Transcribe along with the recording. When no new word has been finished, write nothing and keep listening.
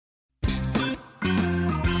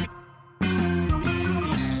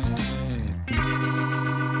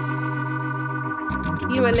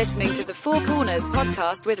You are listening to the Four Corners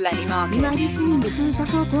podcast with Lenny Marcus. You are listening to the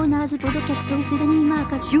Four Corners podcast with Lenny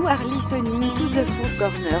Marcus. You are listening to the Four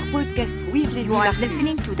Corners podcast with Lenny You are Marcus.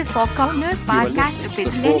 listening to the Four Corners podcast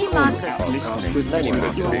with Lenny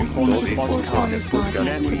Marcus. You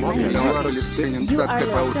are listening to the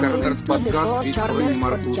Four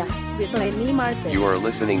Corners podcast with Lenny Marcus. You are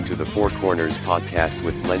listening to the Four Corners podcast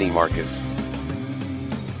with Lenny Marcus.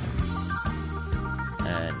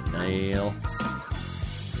 And Neil.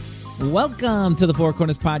 Welcome to the Four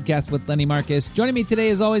Corners podcast with Lenny Marcus. Joining me today,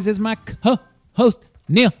 as always, is my co-host,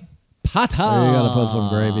 Neil Potter. You gotta put some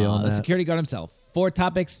gravy on the that. security guard himself. 4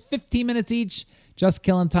 topics, 15 minutes each. Just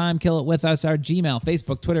killing time. Kill it with us. Our Gmail,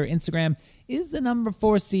 Facebook, Twitter, Instagram is the number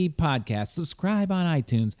 4C podcast. Subscribe on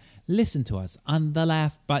iTunes. Listen to us on the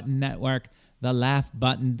Laugh Button Network,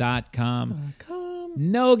 thelaughbutton.com.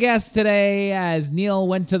 No guest today as Neil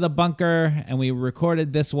went to the bunker and we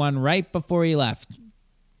recorded this one right before he left.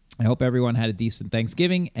 I hope everyone had a decent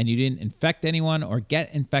Thanksgiving and you didn't infect anyone or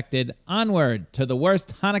get infected. Onward to the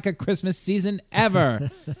worst Hanukkah Christmas season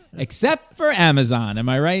ever, except for Amazon. Am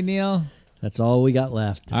I right, Neil? That's all we got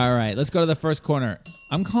left. All right, let's go to the first corner.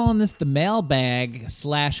 I'm calling this the mailbag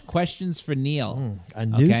 / questions for Neil. A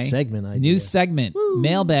new segment idea. New segment,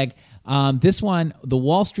 mailbag. This one, The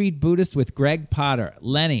Wall Street Buddhist with Greg Potter.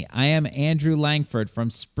 Lenny, I am Andrew Langford from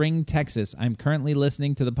Spring, Texas. I'm currently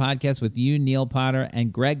listening to the podcast with you, Neil Potter,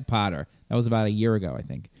 and Greg Potter. That was about a year ago, I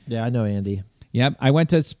think. Yeah, I know Andy. Yep, I went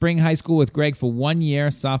to Spring High School with Greg for 1 year,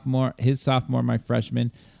 his sophomore, my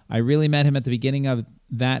freshman. I really met him at the beginning of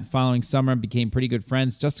that following summer and became pretty good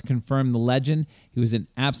friends. Just to confirm the legend, he was an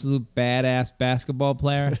absolute badass basketball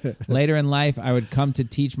player. Later in life, I would come to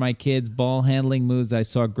teach my kids ball handling moves I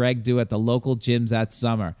saw Greg do at the local gyms that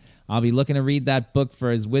summer. I'll be looking to read that book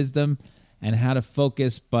for his wisdom and how to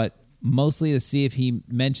focus, but mostly to see if he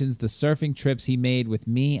mentions the surfing trips he made with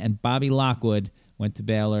me and Bobby Lockwood, went to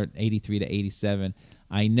Baylor 83 to 87.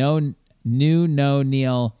 I knew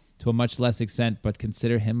Neil to a much less extent, but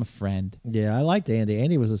consider him a friend. Yeah, I liked Andy.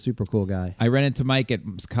 Andy was a super cool guy. I ran into Mike at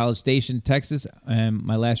College Station, Texas,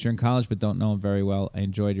 my last year in college, but don't know him very well. I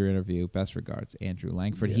enjoyed your interview. Best regards, Andrew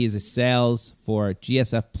Langford. Yeah. He is a sales for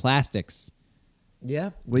GSF Plastics.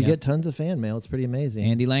 Yeah, we get tons of fan mail. It's pretty amazing.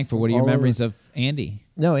 Andy Langford, what are your All over. memories of Andy?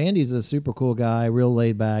 No, Andy's a super cool guy, real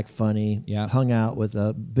laid back, funny. Yeah. Hung out with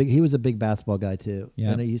he was a big basketball guy too.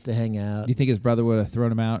 Yeah. And he used to hang out. Do you think his brother would have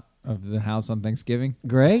thrown him out of the house on Thanksgiving?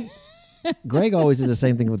 Greg always did the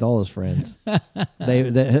same thing with all his friends.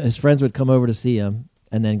 His friends would come over to see him,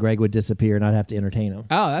 and then Greg would disappear, and I'd have to entertain him.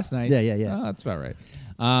 Oh, that's nice. Yeah. Oh, that's about right.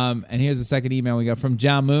 And here's the second email we got from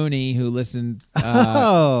John Mooney, who listened.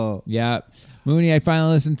 Yeah. Mooney, I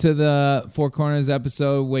finally listened to the Four Corners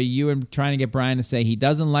episode where you were trying to get Brian to say he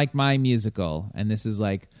doesn't like my musical. And this is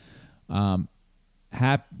like happy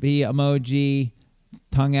emoji,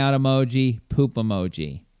 tongue out emoji, poop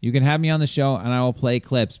emoji. You can have me on the show and I will play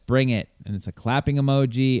clips. Bring it. And it's a clapping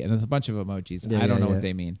emoji and there's a bunch of emojis. Yeah, I don't know yeah. what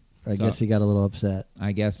they mean. I guess he got a little upset.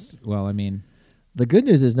 I guess, well, I mean, The good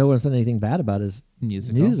news is no one said anything bad about his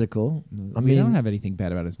musical. We don't have anything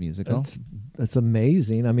bad about his musical. It's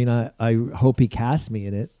amazing. I mean, I hope he casts me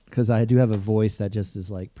in it because I do have a voice that just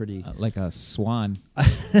is like pretty... like a swan.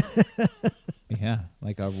 Yeah,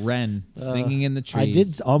 like a wren singing in the trees. I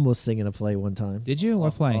did almost sing in a play one time. Did you?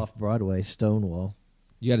 What play? Off Broadway, Stonewall.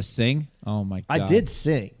 You got to sing? Oh, my God. I did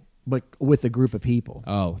sing, but with a group of people.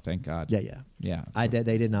 Oh, thank God. Yeah. Yeah.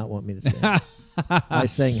 They did not want me to sing. I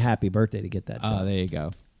sang Happy Birthday to get that job. Oh, there you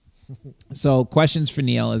go. So, questions for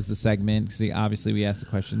Neil is the segment. See, obviously, we asked a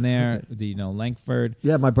question there. Okay. Do you know Langford?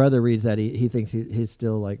 Yeah, my brother reads that. He thinks he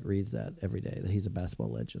still like reads that every day, that he's a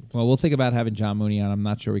basketball legend. Well, we'll think about having John Mooney on. I'm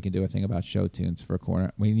not sure we can do a thing about show tunes for a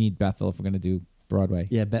corner. We need Bethel if we're going to do Broadway.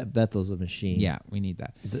 Yeah, Bethel's a machine. Yeah, we need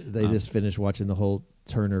that. They just finished watching the whole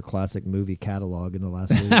Turner Classic Movie catalog in the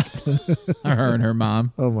last week. Her and her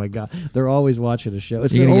mom. Oh, my God. They're always watching a show.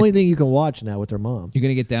 It's You're the gonna only thing you can watch now with their mom. You're going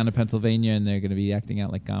to get down to Pennsylvania, and they're going to be acting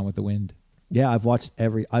out like Gone with the Wind. Yeah, I've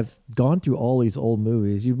gone through all these old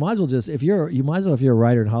movies. You might as well if you're a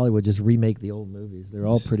writer in Hollywood, just remake the old movies. They're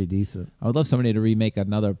all pretty decent. I would love somebody to remake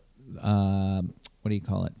another, what do you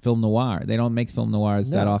call it? Film noir. They don't make film noirs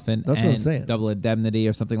that often. That's what I'm saying. Double Indemnity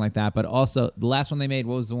or something like that. But also, the last one they made,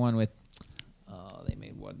 what was the one with,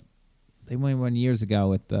 they made one years ago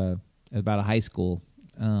with about a high school.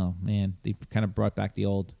 Oh, man. They kind of brought back the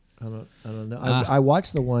old. I don't know. I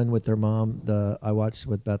watched the one with their mom. I watched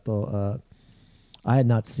with Bethel. I had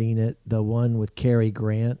not seen it. The one with Cary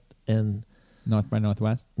Grant and North by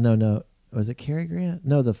Northwest? No. Was it Cary Grant?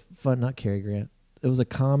 No, not Cary Grant. It was a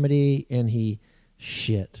comedy, and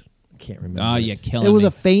can't remember. Oh, you're killing It was me.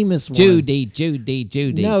 a famous one. Judy.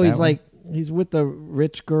 No, That he's one? like he's with the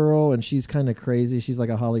rich girl, and she's kind of crazy. She's like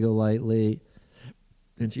a Holly Golightly,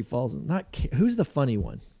 and she falls. Who's the funny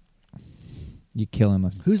one? You're killing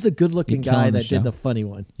us. Who's the good-looking You're killing guy the that show. did the funny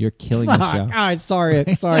one? You're killing Fuck. the show. All right,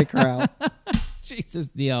 sorry, crowd. Jesus,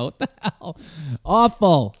 Neil, what the hell?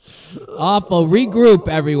 Awful. Regroup,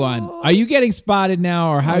 everyone. Are you getting spotted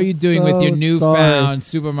now, or how are you doing with your so newfound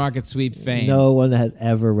supermarket sweep fame? No one has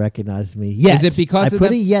ever recognized me yet. Is it because I of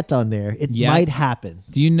put the- a yet on there? It Yet? might happen.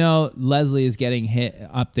 Do you know Leslie is getting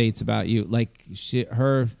updates about you? Like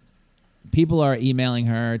her people are emailing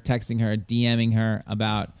her, texting her, DMing her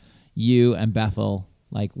about you and Bethel.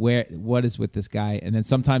 Like, what is with this guy? And then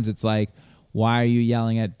sometimes it's like, why are you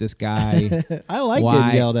yelling at this guy? I like Why?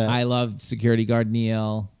 getting yelled at. I love security guard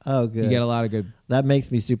Neil. Oh, good. You get a lot of good. That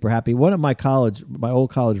makes me super happy. One of my old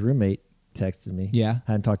college roommate texted me. Yeah.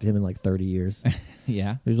 Hadn't talked to him in like 30 years.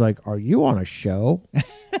 Yeah. He was like, "Are you on a show?"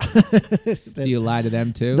 Do you lie to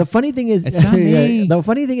them too? The funny thing is, It's not me. The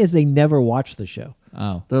funny thing is, they never watch the show.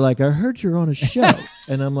 Oh. They're like, "I heard you're on a show,"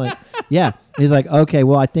 and I'm like, "Yeah." He's like, "Okay,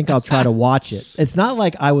 well, I think I'll try to watch it." It's not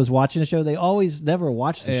like I was watching a show. They always never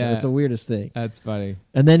watch the show. Yeah. It's the weirdest thing. That's funny.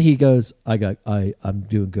 And then he goes, I'm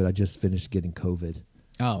doing good. I just finished getting COVID."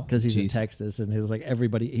 Oh. Because he's in geez. Texas, and he was like,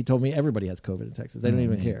 he told me everybody has COVID in Texas. They don't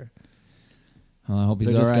even man. care. Well, I hope he's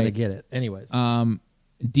They're all just going to right. get it. Anyways.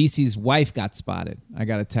 DC's wife got spotted. I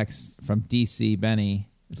got a text from DC Benny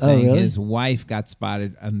saying really? his wife got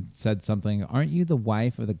spotted and said something. Aren't you the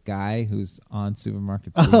wife of the guy who's on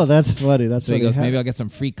Supermarket Sweep? Oh, that's funny. That's So he funny. goes, maybe I'll get some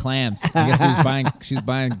free clams. I guess she was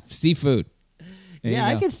buying seafood. There Yeah,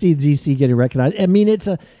 you I go. can see DC getting recognized. I mean, it's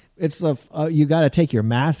a you got to take your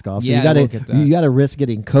mask off. So Yeah, you got I look at that. to risk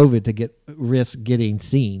getting COVID to risk getting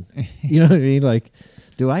seen. You know what I mean? Like,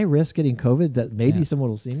 do I risk getting COVID that maybe Yeah. someone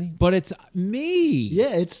will see me? But it's me. Yeah,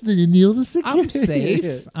 it's the Neil the security. I'm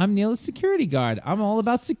safe. I'm Neil the security guard. I'm all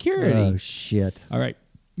about security. Oh shit. All right.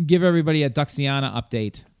 Give everybody a Duxiana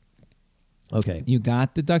update. Okay. You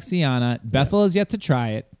got the Duxiana. Bethel has yet to try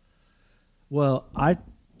it. Well, I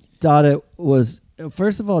thought it was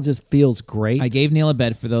first of all it just feels great. I gave Neil a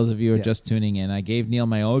bed for those of you who are Yeah. just tuning in. I gave Neil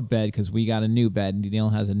my old bed because we got a new bed. Neil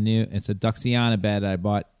has it's a Duxiana bed I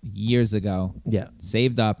bought years ago. Yeah.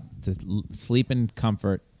 Saved up to sleep in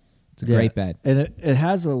comfort. It's a Yeah. great bed. And it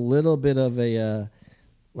has a little bit of a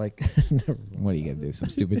like never mind. What are you going to do? Some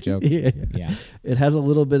stupid joke? Yeah. Yeah. It has a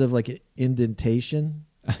little bit of like an indentation,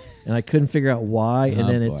 and I couldn't figure out why. And Oh,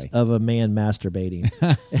 then boy. it's of a man masturbating.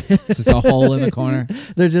 It's just a hole in the corner.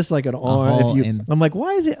 There's just like an arm. hole in- I'm like,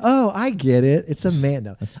 why is it? Oh, I get it. It's a man.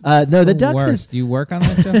 No, It's no. The the Ducks worst. is Do you work on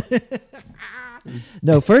that, Joe?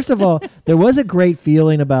 no. First of all, there was a great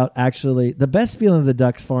feeling about actually the best feeling of the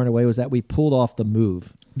Ducks far and away was that we pulled off the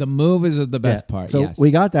move. The move is the best Yeah. part. So yes. we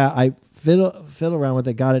got that. I fiddle around with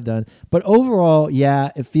it, got it done. But overall,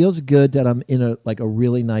 yeah, it feels good that I'm in a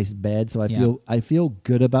really nice bed. So I feel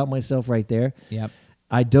good about myself right there. Yep.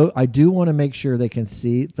 I do want to make sure they can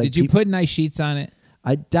see. Like, Did you put nice sheets on it?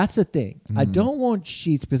 That's the thing. I don't want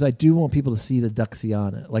sheets because I do want people to see the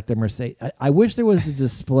Duxiana, like the Mercedes. I wish there was a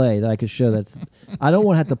display that I could show. I don't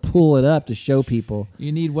want to have to pull it up to show people.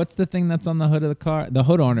 You need what's the thing that's on the hood of the car? The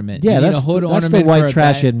hood ornament. Yeah, you need that's a hood the ornament for white a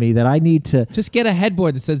trash bed. in me that I need to. Just get a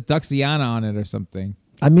headboard that says Duxiana on it or something.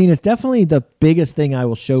 I mean, it's definitely the biggest thing I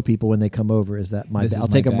will show people when they come over is that This is I'll my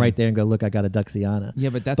take them bed. right there and go, look, I got a Duxiana. Yeah,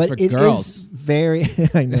 but that's for it girls. is very,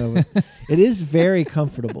 I know, it is very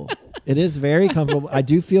comfortable. It is very comfortable. I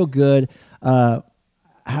do feel good.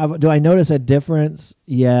 Do I notice a difference?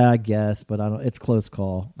 Yeah, I guess, but I don't. It's close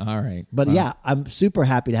call. All right. But Well, yeah, I'm super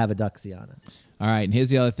happy to have a Duxiana. All right. And here's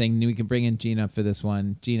the other thing. We can bring in Gina for this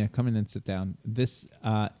one. Gina, come in and sit down. This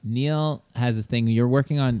Neil has a thing. You're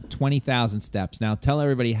working on 20,000 steps. Now tell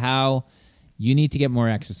everybody how you need to get more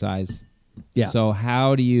exercise. Yeah. So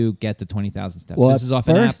how do you get to 20,000 steps? Well, this is off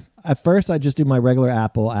an app. At first, I just do my regular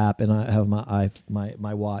Apple app, and I have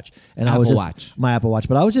my watch, and I was Apple just Watch. my Apple Watch.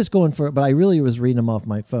 But I was just going for it. But I really was reading them off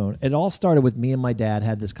my phone. It all started with me and my dad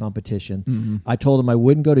had this competition. Mm-hmm. I told him I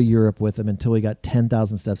wouldn't go to Europe with him until we got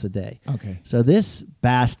 10,000 steps a day. Okay. So this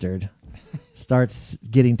bastard starts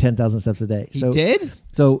getting 10,000 steps a day. He so, did?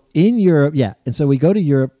 So in Europe, yeah. And so we go to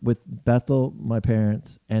Europe with Bethel, my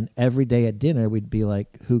parents, and every day at dinner, we'd be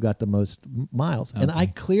like, who got the most miles? And Okay. I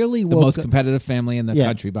clearly The woke most up. competitive family in the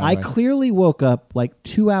country, by I the way. clearly woke up like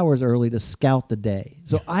 2 hours early to scout the day.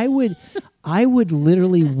 So I would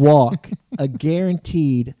literally walk a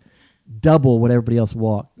guaranteed double what everybody else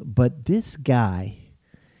walked. But this guy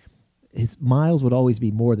his miles would always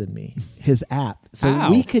be more than me. His app, so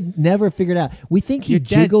How? we could never figure it out. We think he You're dead.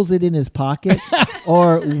 jiggles it in his pocket,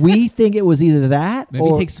 or we think it was either that, Maybe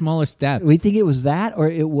or take smaller steps. we think it was that, or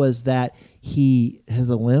it was that he has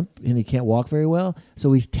a limp and he can't walk very well,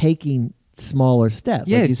 so he's taking smaller steps.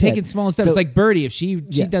 yeah, like you he's said. taking small steps So- like Birdie. If she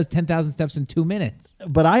Yeah. does 10,000 steps in 2 minutes.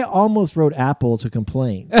 But I almost wrote Apple to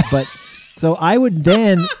complain. But so I would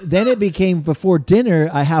then it became before dinner.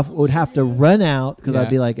 Would have to run out because Yeah. I'd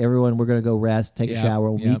be like, everyone, we're gonna go rest, take a Yeah,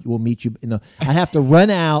 shower. yeah. We'll meet you. I'd have to run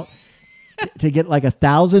out to get like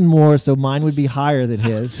 1,000 more, so mine would be higher than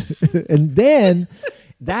his. And then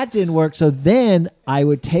that didn't work. So then I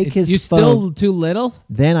would take his You phone. still too little?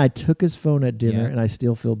 Then I took his phone at dinner, Yeah. and I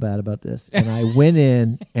still feel bad about this. And I went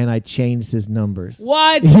in and I changed his numbers.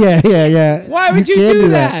 What? Yeah. Why would you can't do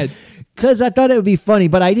that? Because I thought it would be funny,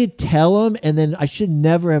 but I did tell him, and then I should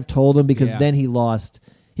never have told him because Yeah. then he lost.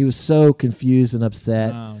 He was so confused and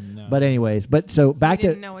upset. Oh, no. But anyways, so back You to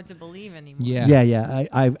didn't know what to believe anymore. Yeah. yeah.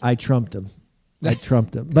 I trumped him. I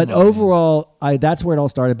trumped him. But Come on, overall, that's where it all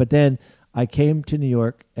started. But then I came to New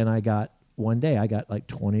York, and I got like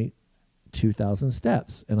 22,000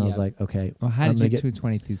 steps, and I was Yeah. like, okay. Well, how I'm did you gonna do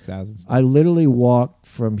 22,000 steps? I literally walked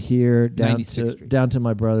from here 96th Street. down to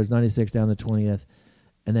my brother's 96 down to 20th,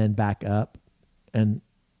 and then back up, and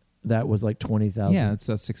that was like 20,000. Yeah, it's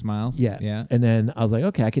 6 miles. Yeah. Yeah. And then I was like,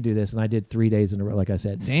 okay, I could do this. And I did 3 days in a row, like I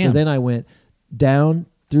said. Damn. So then I went down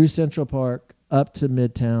through Central Park, up to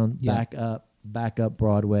Midtown, Yeah. back up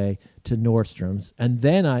Broadway to Nordstrom's. And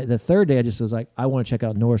then the third day, I just was like, I want to check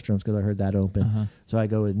out Nordstrom's because I heard that open. Uh-huh. So I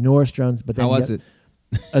go to Nordstrom's. But then How was it?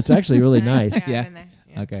 It's actually really nice. I've Yeah. been there.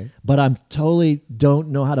 Yeah. Okay. But I'm totally don't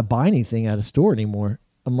know how to buy anything at a store anymore.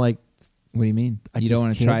 I'm like, What do you mean? I You just don't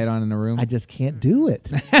want to can't- try it on in a room? I just can't do it.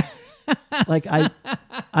 Like I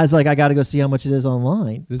was like, I got to go see how much it is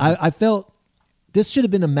online. This is- I felt this should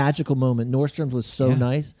have been a magical moment. Nordstrom's was so Yeah.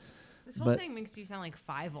 nice. This whole But- thing makes you sound like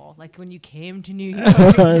Fievel. Like when you came to New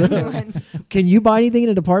York. Can you buy anything in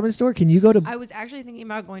a department store? Can you go to? I was actually thinking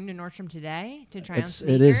about going to Nordstrom today to try It's- on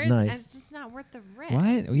it sneakers. is nice. And it's just not worth the risk.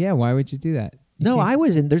 What? Yeah, why would you do that? You No, can't- I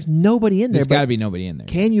was in. There's nobody in there. There's got to but be nobody in there.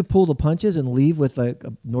 Can you pull the punches and leave with a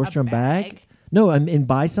Nordstrom bag? bag? No, and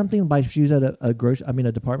buy something. Buy shoes at a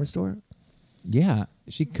department store. Yeah,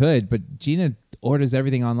 she could, but Gina orders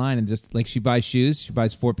everything online and just like she buys shoes. She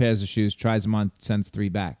buys 4 pairs of shoes, tries them on, sends 3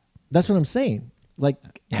 back. That's what I'm saying. Like,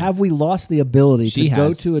 Yeah. have we lost the ability She to go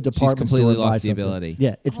has. to a She's department completely store and buy lost the something? ability.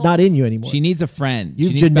 Yeah, it's not in you anymore. She needs a friend. You've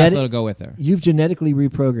she needs genetic- Bethel to go with her. You've genetically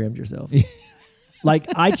reprogrammed yourself. Like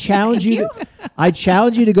I challenge you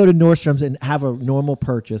to go to Nordstrom's and have a normal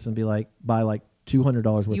purchase and be like buy like $200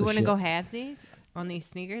 worth You of want to shit. go halvesies on these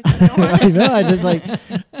sneakers? That I want? I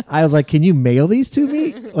know. I was like, can you mail these to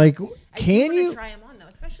me? Like, I can do you? want to try them on though,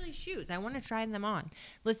 especially shoes. I want to try them on.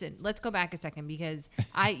 Listen, let's go back a second because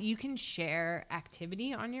you can share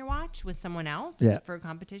activity on your watch with someone else Yeah. for a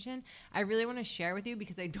competition. I really want to share with you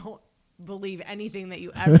because I don't believe anything that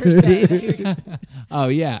you ever say. Oh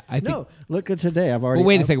yeah, I think. No, look at today. I've already. But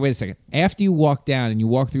wait a second. After you walk down and you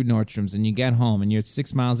walk through Nordstrom's and you get home and you're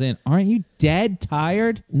 6 miles in, aren't you dead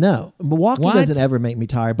tired? No, walking What? doesn't ever make me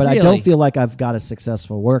tired, but I Really? don't feel like I've got a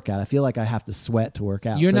successful workout. I feel like I have to sweat to work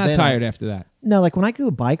out. You're So not then tired after that. No, like when I do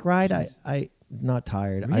a bike ride, I not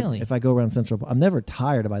tired. Really? If I go around Central, I'm never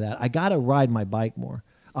tired by that. I got to ride my bike more.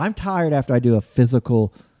 I'm tired after I do a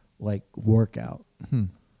physical like workout.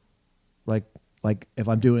 Like if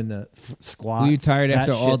I'm doing the squats. Were you tired that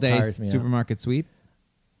after all shit day tires me out. supermarket sweep?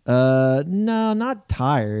 No, not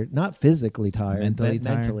tired. Not physically tired. Mentally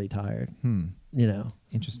tired? Mentally tired. Hmm. You know.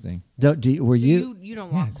 Interesting. Were So you? you don't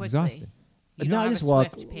Yeah, walk it's quickly. exhausting. You No, don't I have just a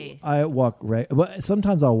walk. swift pace. I walk. Well,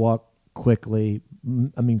 sometimes I'll walk quickly.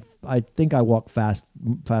 I mean, I think I walk faster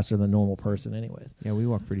than a normal person, anyways. Yeah, we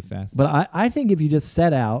walk pretty fast. But I think if you just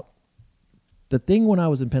set out, the thing when I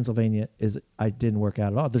was in Pennsylvania is I didn't work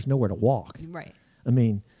out at all. There's nowhere to walk. Right. I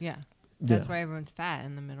mean, Yeah. That's Yeah. why everyone's fat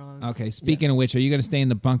in the middle of okay, speaking of which, are you going to stay in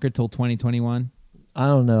the bunker till 2021? I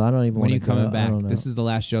don't know. I don't even. When are wanna you coming go. I back? don't know. This is the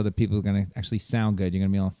last show that people are going to actually sound good. You're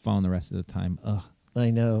going to be on the phone the rest of the time. Ugh.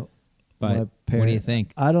 I know. But My what do you parent-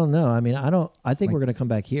 think? I don't know. I mean, I don't. I think Like- we're going to come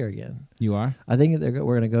back here again. You are? I think we're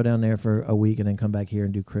going to go down there for a week and then come back here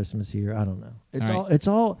and do Christmas here. I don't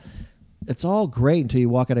know. It's all great until you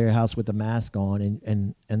walk out of your house with the mask on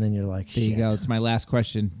and then you're like, There you shit. go. It's my last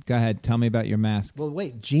question. Go ahead. Tell me about your mask. Well,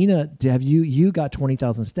 wait, Gina, have you got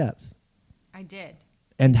 20,000 steps? I did.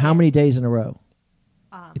 And how many days in a row?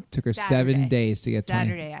 It took her Saturday. 7 days to get 20.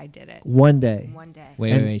 Saturday I did it. One day. One day.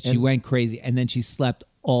 Wait. She And- went crazy. And then she slept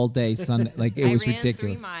all day Sunday. Like, it was I ran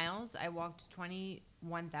ridiculous. 3 miles. I walked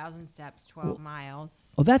 21,000 steps, 12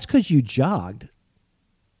 miles. Oh, that's because you jogged.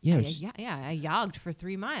 Yeah, I jogged for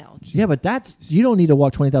 3 miles. Yeah, but you don't need to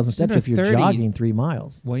walk 20,000 steps under if you're 30. jogging 3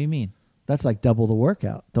 miles. What do you mean? That's like double the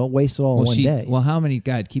workout. Don't waste it all in one day. Well, how many?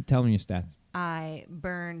 God, keep telling me your stats. I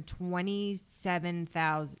burned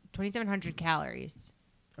 2,700 calories.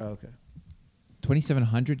 Oh, okay.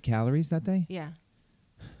 2,700 calories that day? Yeah.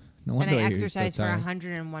 No And wonder I you're exercised so for tired.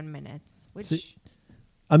 101 minutes, which See,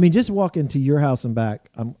 I mean, just walking to your house and back,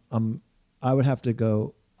 I would have to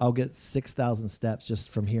go. I'll get 6,000 steps just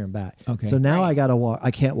from here and back. Okay. So now Right. I gotta walk. I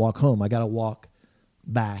can't walk home. I gotta walk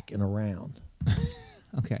back and around.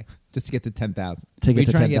 Okay, just to get to 10,000. To get Were you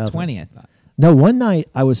to trying to get 10,000. 20, I thought. No, one night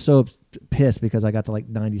I was so pissed because I got to like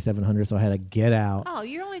 9,700, so I had to get out. oh,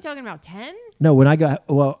 you're only talking about 10? No, when I got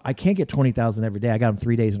I can't get 20,000 every day. I got them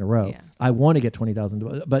 3 days in a row. Yeah. I want to get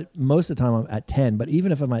 20,000, but most of the time I'm at 10. But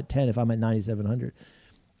even if I'm at 10, if I'm at 9,700,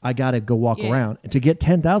 I got to go walk Yeah. around to get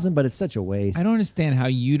 10,000. But it's such a waste. I don't understand how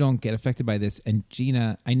you don't get affected by this. And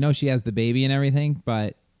Gina, I know she has the baby and everything,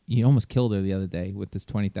 but you almost killed her the other day with this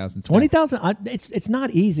 20,000 steps. 20,000. It's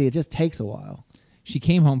not easy. It just takes a while. She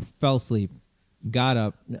came home, fell asleep, got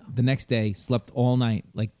up the next day, slept all night,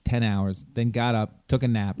 like 10 hours, then got up, took a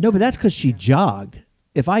nap. No, but that's because she jogged.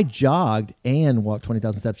 If I jogged and walked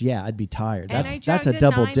 20,000 steps, yeah, I'd be tired. And I That's jogged a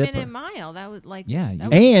double 9-minute dipper. mile. That was like Yeah, that you-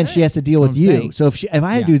 was And good. she has to deal with I'm you. saying. So if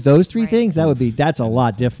I had Yeah. to do those three Right. things, that's a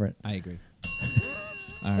lot different. I agree.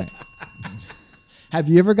 All right. Have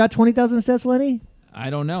you ever got 20,000 steps, Lenny? I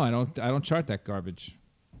don't know. I don't chart that garbage.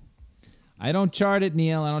 I don't chart it,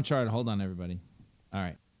 Neil. I don't chart it. Hold on, everybody. All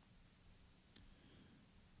right.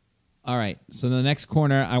 All right. So the next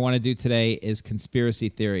corner I want to do today is conspiracy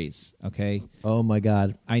theories. Okay. Oh my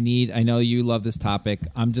God. I know you love this topic.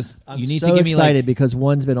 I'm you need so to give me excited like. because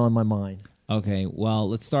one's been on my mind. Okay. Well,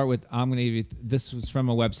 let's start with. I'm going to give you. This was from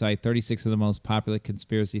a website. 36 of the most popular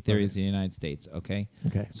conspiracy theories in the United States. Okay.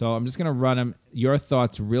 Okay. So I'm just going to run them. Your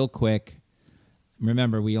thoughts real quick.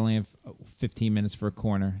 Remember, we only have 15 minutes for a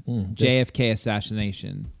corner. JFK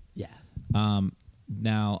assassination. Yeah.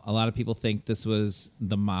 Now, a lot of people think this was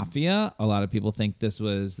the mafia. A lot of people think this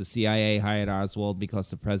was the CIA hired Oswald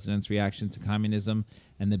because of the president's reaction to communism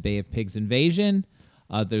and the Bay of Pigs invasion.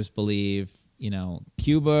 Others believe,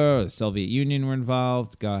 Cuba or the Soviet Union were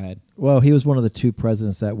involved. Go ahead. Well, he was one of the two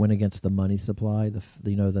presidents that went against the money supply.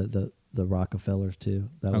 The Rockefellers too.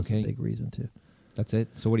 That was Okay. a big reason too. That's it.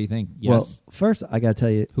 So what do you think? Well, Yes. first I got to tell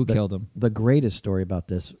you Who killed him? The greatest story about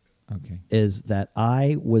this Okay. is that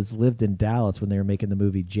I lived in Dallas when they were making the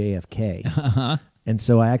movie JFK. Uh-huh. And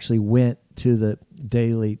so I actually went to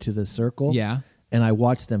the Circle. Yeah. And I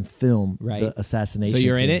watched them film Right. the assassination. So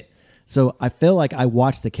you're in scene. it? So I feel like I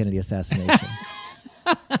watched the Kennedy assassination.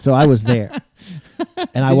 So I was there.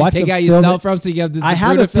 And I Did you watched take them out film your cell it. phone so you have this I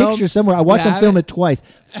have a picture somewhere. I watched them film it twice.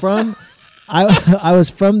 From I was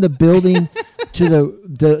from the building to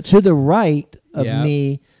the right of Yep.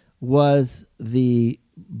 me was the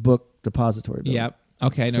book depository building. Yep.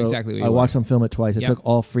 Okay, I know So exactly what I you watched them film it twice. It Yep. took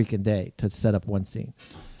all freaking day to set up one scene.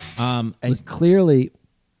 And Listen- clearly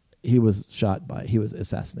he was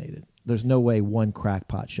assassinated. There's no way one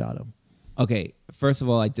crackpot shot him. Okay, first of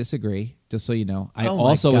all, I disagree, just so you know. I Oh my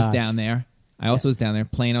also was gosh. down there.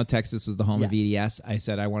 Plano, Texas was the home of Yeah. EDS. I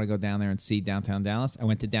said I want to go down there and see downtown Dallas. I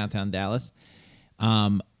went to downtown Dallas.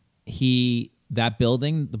 That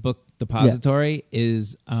building, the book depository,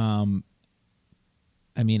 is I'm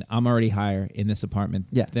already higher in this apartment.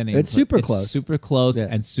 Yeah. than It's super close. Super close Yeah.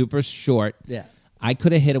 and super short. Yeah. I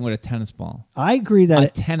could have hit him with a tennis ball. I agree that A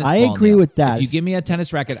tennis I ball, agree Neil. with that. If you give me a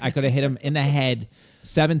tennis racket, I could have hit him in the head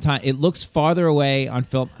 7 times. It looks farther away on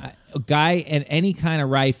film. A guy and any kind of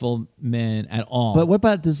rifleman at all. But what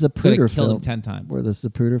about the Coulda Zapruder killed film? him 10 times. Where the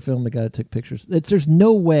Zapruder film, the guy that took pictures. There's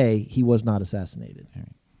no way he was not assassinated.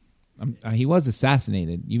 He was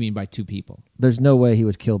assassinated. You mean by 2 people? There's no way he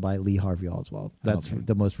was killed by Lee Harvey Oswald. That's Okay.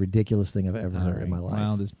 the most ridiculous thing I've ever heard in my life.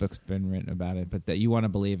 Well, this book's been written about it, but that you want to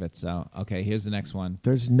believe it. So, okay, here's the next one.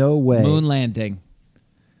 There's no way. Moon landing.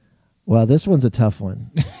 Well, this one's a tough one.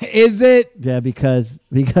 Is it? Yeah, because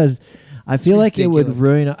I feel like it would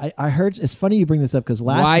ridiculous. ruin. I heard. It's funny you bring this up because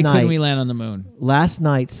Why couldn't we land on the moon? last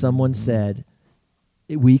night someone said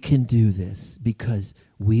we can do this because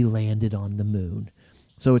we landed on the moon.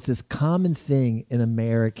 So it's this common thing in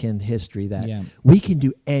American history that Yeah. we can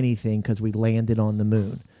do anything because we landed on the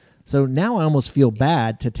moon. So now I almost feel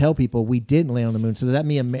bad to tell people we didn't land on the moon. So does that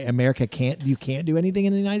mean America can't do anything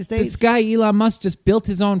in the United States? This guy Elon Musk just built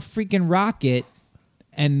his own freaking rocket,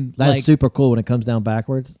 and That's super cool when it comes down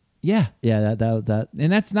backwards. yeah, Yeah, that.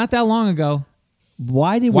 and that's not that long ago.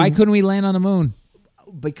 Why Why couldn't we land on the moon?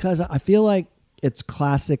 Because I feel like it's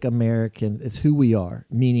classic American. It's who we are.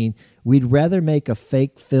 Meaning, we'd rather make a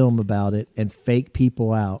fake film about it and fake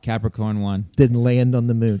people out Capricorn 1. than land on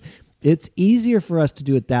the moon. It's easier for us to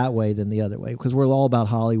do it that way than the other way because we're all about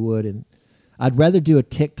Hollywood, and I'd rather do a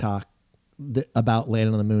TikTok about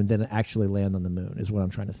landing on the moon than actually land on the moon. Is what I'm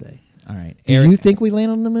trying to say. All right. Do Eric, you think we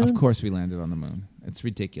land on the moon? Of course we landed on the moon. It's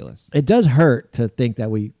ridiculous. It does hurt to think that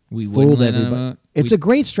we wouldn't fooled land on the everybody. moon. It's a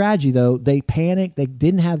great strategy, though. They panicked. They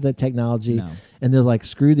didn't have the technology, No. and they're like,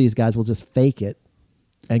 "Screw these guys. We'll just fake it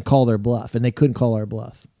and call their bluff." And they couldn't call our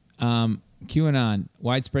bluff. QAnon,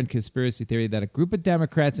 widespread conspiracy theory that a group of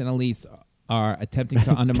Democrats and elites are attempting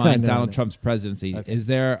to undermine No. Donald Trump's presidency. Okay. Is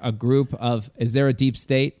there a deep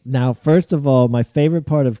state? Now, first of all, my favorite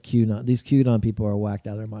part of QAnon, these QAnon people are whacked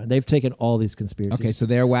out of their mind. They've taken all these conspiracies. Okay, so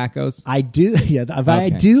they're wackos? I do, yeah. I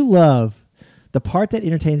do love the part that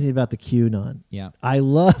entertains me about the QAnon. Yeah. I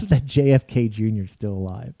love that JFK Jr. is still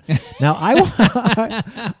alive. Now,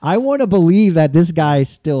 I want to believe that this guy is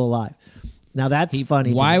still alive. Now, that's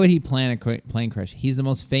funny. Why would he plan a plane crash? He's the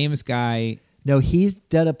most famous guy. No, he's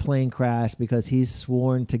done a plane crash because he's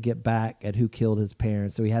sworn to get back at who killed his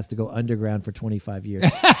parents, so he has to go underground for 25 years.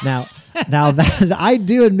 now that I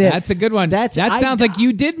do admit That's a good one. That sounds like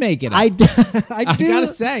you did make it up. I do. gotta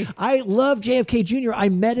say. I love JFK Jr. I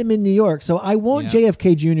met him in New York, so I want Yeah.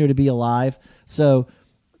 JFK Jr. to be alive. So,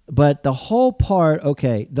 but the whole part,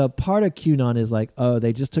 okay, the part of QAnon is like, oh,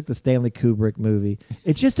 they just took the Stanley Kubrick movie.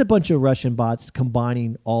 It's just a bunch of Russian bots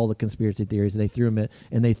combining all the conspiracy theories, and they threw them in,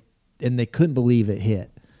 and they couldn't believe it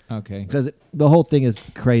hit. Okay. Because the whole thing is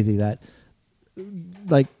crazy that,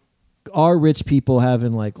 like, are rich people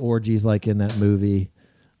having, like, orgies like in that movie?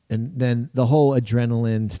 And then the whole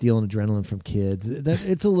stealing adrenaline from kids.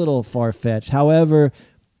 It's a little far-fetched. However,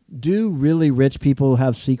 do really rich people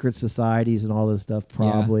have secret societies and all this stuff?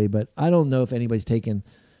 Probably. But I don't know if anybody's taking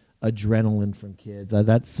adrenaline from kids.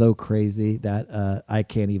 That's so crazy that I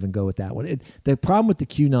can't even go with that one. The problem with the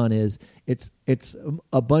QAnon is it's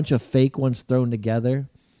a bunch of fake ones thrown together,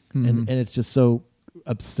 and it's just so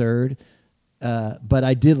absurd. But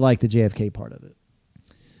I did like the JFK part of it.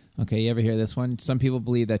 Okay, you ever hear this one? Some people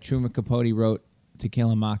believe that Truman Capote wrote To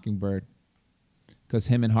Kill a Mockingbird because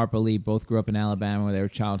him and Harper Lee both grew up in Alabama where they were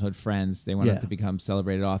childhood friends. They went on to become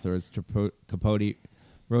celebrated authors. Capote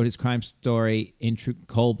wrote his crime story in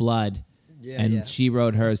Cold Blood, and she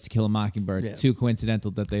wrote hers To Kill a Mockingbird. Yeah. Too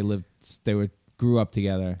coincidental that they grew up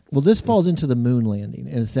together. Well, this falls into the moon landing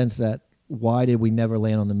in a sense that why did we never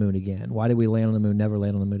land on the moon again? Why did we land on the moon, never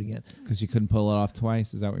land on the moon again? Because you couldn't pull it off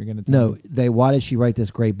twice? Is that what you're going to tell me? No, why did she write this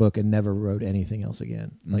great book and never wrote anything else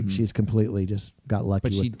again? Like she's completely just got lucky.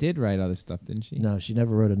 But she did write other stuff, didn't she? No, she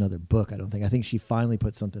never wrote another book, I don't think. I think she finally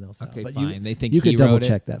put something else out. Okay, But fine. They think you he could double wrote it?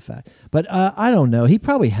 check that fact. But I don't know. He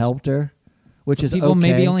probably helped her, which Some is people okay.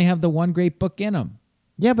 maybe only have the one great book in them.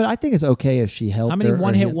 Yeah, but I think it's okay if she helped her. How many or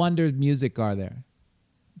one-hit him. wonder music are there?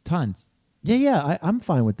 Tons. Yeah, I'm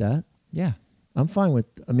fine with that. Yeah. I'm fine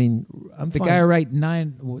with, The fine. guy who write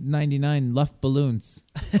 99 Luft balloons.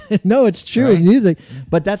 No, it's true Right? in music,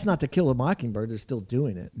 but that's not To Kill a Mockingbird. They're still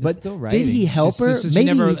doing it. They're But still did writing. he help her? She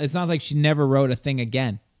Maybe. it's not like she never wrote a thing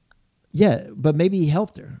again. Yeah, but maybe he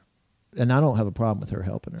helped her, and I don't have a problem with her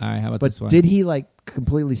helping her. All right, how about but this one? did he like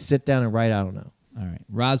completely sit down and write? I don't know. All right.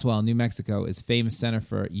 Roswell, New Mexico is famous center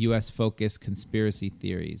for U.S.-focused conspiracy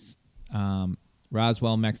theories.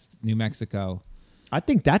 Roswell, New Mexico. I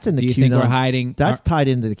think that's in the Do you QAnon. think we're hiding? That's tied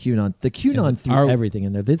into the QAnon. The QAnon threw everything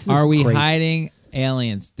in there. This is Are we crazy. hiding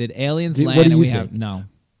aliens? Did aliens What land do and you we think? have no?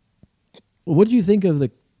 What do you think of the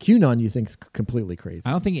QAnon? You think is completely crazy?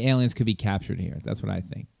 I don't think aliens could be captured here. That's what I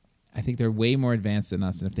think. I think they're way more advanced than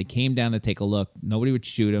us, and if they came down to take a look, nobody would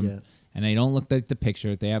shoot them. Yeah. And they don't look like the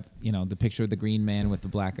picture. They have, the picture of the green man with the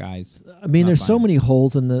black eyes. I mean, Not there's so fine. many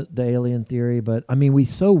holes in the alien theory, but I mean, we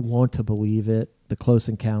so want to believe it. The Close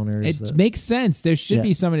Encounters. It makes sense. There should Yeah.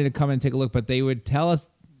 be somebody to come in and take a look, but they would tell us,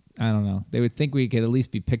 I don't know, they would think we could at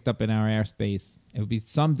least be picked up in our airspace. It would be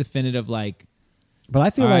some definitive like, but I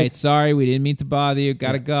feel all like right, sorry, we didn't mean to bother you.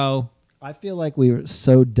 Got to go. I feel like we were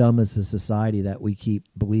so dumb as a society that we keep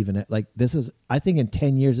believing it. Like this is, I think in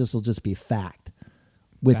 10 years this will just be fact,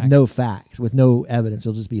 with Fact. no facts, with no evidence.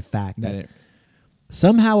 It'll just be fact. That it,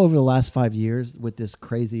 Somehow over the last 5 years, with this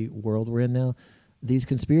crazy world we're in now, these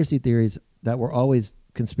conspiracy theories that were always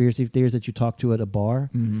conspiracy theories that you talk to at a bar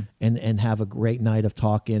and have a great night of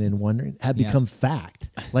talking and wondering have Yeah. become fact.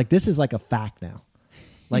 Like this is like a fact now.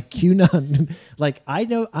 Like QAnon, like I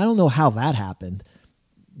don't know how that happened.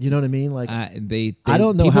 You know what I mean? Like they I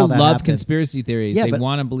don't know people how that love happened. conspiracy theories. Yeah, they but-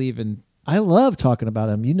 want to believe in. I love talking about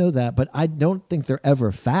them. You know that, but I don't think they're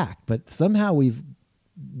ever fact. But somehow we've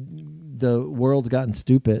the world's gotten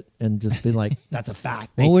stupid and just been like, that's a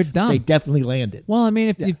fact. Well, we're dumb. They definitely landed. Well, I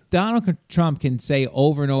mean, if Donald Trump can say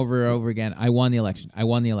over and over and over again, I won the election, I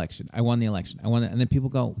won the election, I won the election, I won it, and then people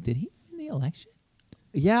go, did he win the election?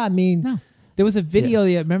 Yeah, I mean, No. There was a video.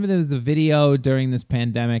 Remember, there was a video during this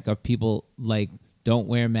pandemic of people like, don't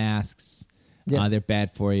wear masks. Yeah. They're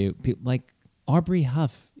bad for you. People, like Aubrey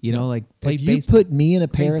Huff, like play if you baseball. put me in a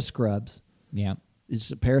pair Crazy. of scrubs, Yeah.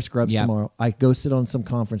 it's a pair of scrubs Yeah. tomorrow. I go sit on some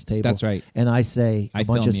conference table. That's right. And I say a I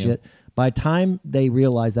bunch of film you. shit. By the time they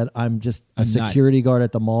realize that I'm just a I'm not- security guard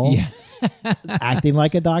at the mall, Yeah. acting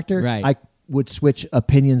like a doctor, Right. I would switch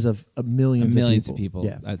opinions of millions of people.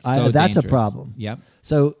 Yeah, That's so that's a dangerous. problem. Yep.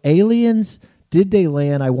 So aliens, did they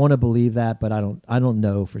land? I want to believe that, but I don't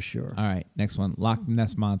know for sure. All right. Next one. Loch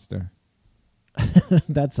Ness Monster.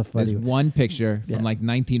 That's a There's funny one. one picture Yeah. from like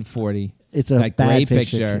 1940. It's a that bad great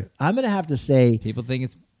picture. Too. I'm gonna have to say People think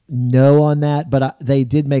it's no on that, but they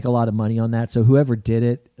did make a lot of money on that. So whoever did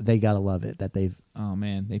it, they gotta love it that they've. oh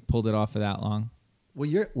man, they pulled it off for that long. Well,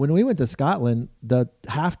 when we went to Scotland,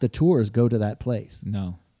 half the tours go to that place.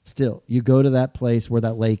 No. Still, you go to that place where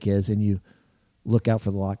that lake is, and you look out for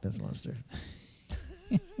the Loch Ness Monster.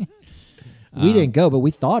 We didn't go, but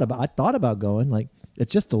I thought about going. Like,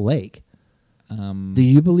 it's just a lake. Do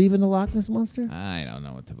you believe in the Loch Ness Monster? I don't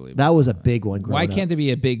know what to believe. That was a big one. Why growing can't up. there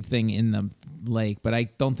be a big thing in the lake? But I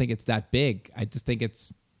don't think it's that big. I just think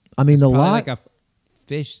it's. I mean, it's the probably Loch, like a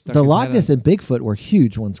fish. Stuck the his Loch head Ness out. and Bigfoot were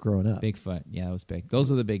huge ones growing up. Bigfoot. Yeah, that was big.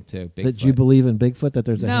 Those are the big two. Bigfoot. Did you believe in Bigfoot? That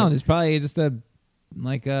there's a No, there's probably just a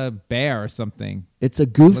bear or something. it's a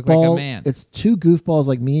Look like a goofball. man. It's two goofballs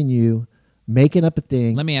like me and you making up a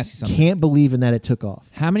thing. Let me ask you something. Can't believe in that it took off.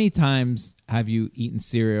 How many times have you eaten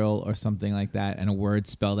cereal or something like that and a word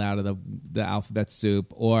spelled out of the alphabet soup,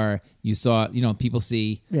 or you saw, people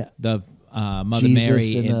see Yeah. the Mother Jesus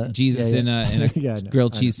Mary in and a- Jesus yeah, in yeah. a Yeah, I know,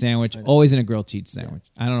 grilled I cheese know, sandwich, always in a grilled cheese sandwich.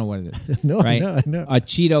 I don't know what it is. No, I right? know, I know. A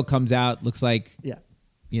Cheeto comes out, looks like, Yeah.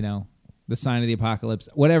 the sign of the apocalypse,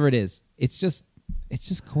 whatever it is. It's just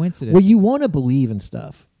coincidence. Well, you want to believe in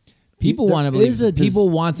stuff. People There want to believe. is a People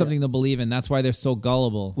want something to believe in. That's why they're so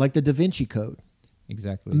gullible. like the Da Vinci Code.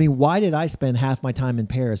 Exactly. I mean, why did I spend half my time in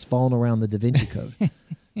Paris falling around the Da Vinci Code?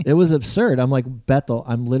 It was absurd. I'm like, Bethel,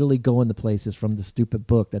 I'm literally going to places from the stupid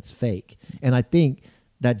book that's fake. And I think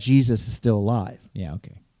that Jesus is still alive. Yeah,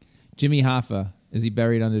 okay. Jimmy Hoffa, is he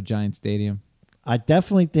buried under Giant Stadium? I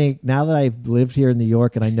definitely think now that I've lived here in New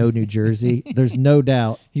York and I know New Jersey, there's no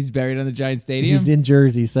doubt He's buried under Giant Stadium? he's in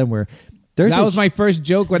Jersey somewhere. That was my first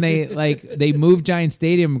joke when they moved Giant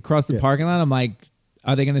Stadium across the Yeah. parking lot. I'm like,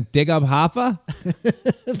 are they going to dig up Hoffa?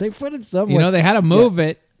 they put it somewhere. They had to move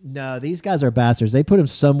it. No, these guys are bastards. They put him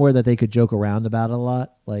somewhere that they could joke around about a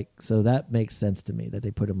lot. Like, so that makes sense to me that they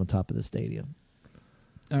put him on top of the stadium.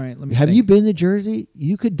 All right, let me Have think. you been to Jersey?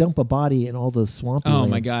 You could dump a body in all those swampy Oh,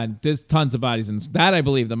 my lands. God. There's tons of bodies. That I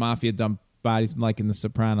believe the mafia dumped bodies like in The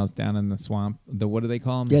Sopranos down in the swamp. What do they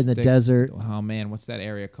call them? Yeah, in the desert. Oh, man. What's that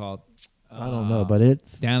area called? I don't know, but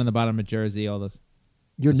it's Down in the bottom of Jersey, all this.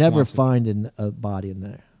 you're the never swamps. finding a body in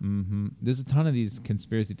there. Mm-hmm. There's a ton of these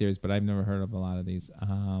conspiracy theories, but I've never heard of a lot of these.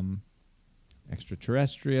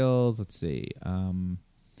 Extraterrestrials. Let's see.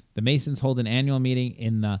 The Masons hold an annual meeting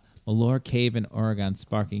in the Malheur Cave in Oregon,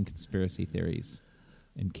 sparking conspiracy theories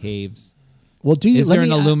in caves. Well, do you? Is let there an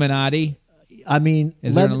me- Illuminati? I mean,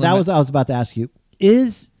 Is there an that was I was about to ask you.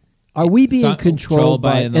 Are we being Some- controlled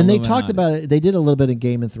by? an And they talked Illuminati. about it. They did a little bit in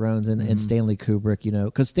Game of Thrones and Stanley Kubrick.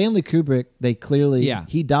 Because Stanley Kubrick, they clearly Yeah.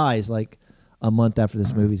 he dies like a month after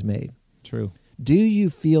this movie's made. True. Do you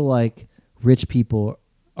feel like rich people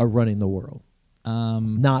are running the world,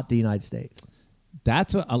 Um, not the United States?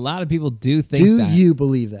 That's what a lot of people do think. Do that. you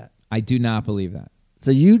believe that? I do not believe that.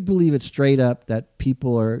 So you believe it straight up that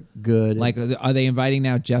people are good? Like, are they inviting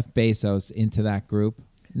now Jeff Bezos into that group?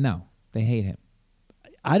 No, they hate him.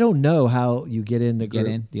 I don't know how you get into Get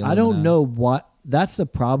group. in, the I don't Illuminati. know what. That's the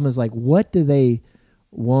problem. Is like, what do they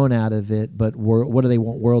want out of it? But what do they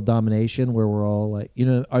want? World domination, where we're all like,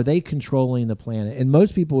 are they controlling the planet? And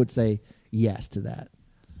most people would say yes to that.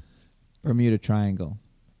 Bermuda Triangle.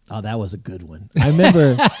 Oh, that was a good one.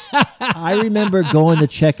 I remember going to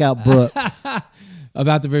check out books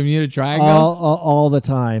About the Bermuda Triangle? all the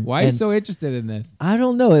time. Why are you And so interested in this? I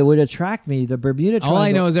don't know. It would attract me. The Bermuda Triangle. All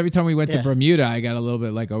I know is every time we went Yeah. to Bermuda, I got a little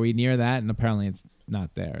bit like, are we near that? And apparently it's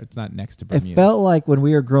not there. It's not next to Bermuda. It felt like when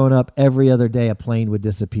we were growing up, every other day a plane would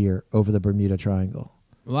disappear over the Bermuda Triangle.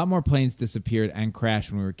 A lot more planes disappeared and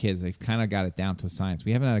crashed when we were kids. They've kind of got it down to a science.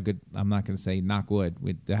 We haven't had a good, I'm not going to say knock wood.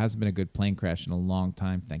 There hasn't been a good plane crash in a long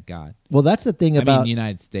time, thank God. Well, that's the thing I about mean,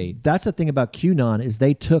 United States. that's the thing about QAnon is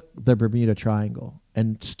they took the Bermuda Triangle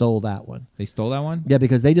and stole that one. They stole that one? Yeah,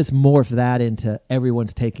 because they just morphed that into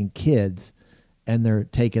everyone's taking kids, and they're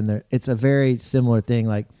taking their. It's a very similar thing.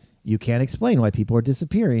 Like you can't explain why people are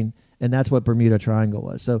disappearing, and that's what Bermuda Triangle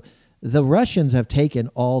was. So the Russians have taken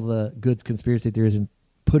all the good conspiracy theories and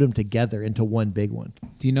put them together into one big one.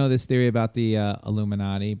 Do you know this theory about the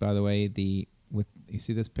Illuminati? By the way, you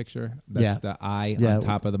see this picture? That's the eye on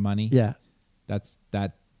top of the money. Yeah, that's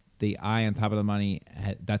the eye on top of the money.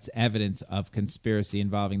 That's evidence of conspiracy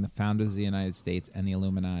involving the founders of the United States and the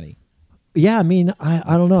Illuminati. Yeah, I mean,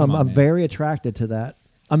 I don't know. I'm man. very attracted to that.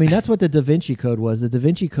 I mean, that's what the Da Vinci Code was. The Da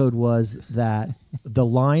Vinci Code was that the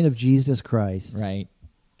line of Jesus Christ, right,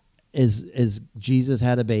 is Jesus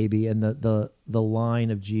had a baby, and the line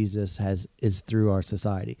of Jesus is through our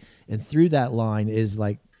society, and through that line is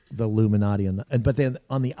like the Illuminati, but then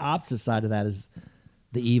on the opposite side of that is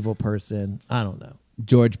the evil person. I don't know.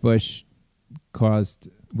 George Bush caused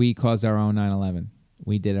our own 9/11.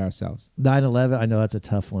 We did it ourselves. 9/11. I know that's a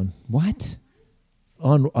tough one. What?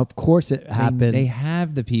 Of course it happened. They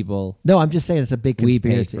have the people. No, I'm just saying it's a big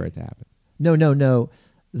conspiracy. We paid for it to happen.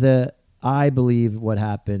 No. I believe what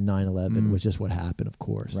happened 9/11 was just what happened, of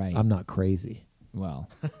course. Right. I'm not crazy. Well.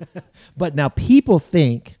 But now people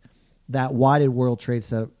think that why did World Trade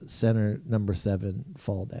Center number 7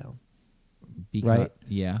 fall down? Because, right?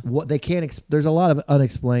 Yeah. What they can't there's a lot of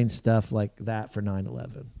unexplained stuff like that for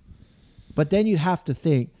 9/11. But then you'd have to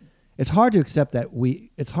think it's hard to accept that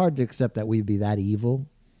we'd be that evil.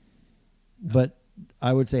 But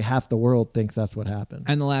I would say half the world thinks that's what happened.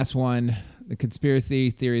 And the last one, the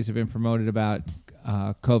conspiracy theories have been promoted about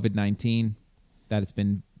COVID-19, that it's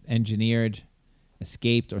been engineered,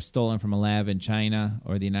 escaped, or stolen from a lab in China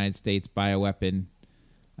or the United States bioweapon,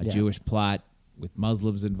 a Jewish plot with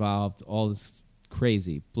Muslims involved, all this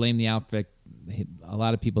crazy. Blame the outfit. A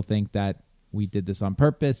lot of people think that we did this on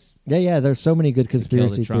purpose. Yeah. There's so many good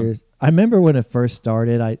conspiracy Trump. theories. I remember when it first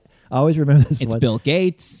started. I always remember this It's one. Bill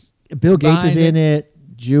Gates. Bill Gates is in it.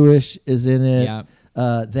 Jewish is in it.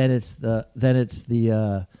 Yeah. Then it's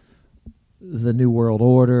the New World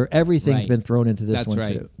Order. Everything's Right. been thrown into this That's one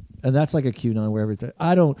right. too, and that's like a QAnon where everything.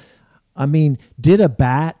 I mean, did a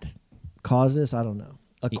bat cause this? I don't know.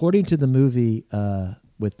 According to the movie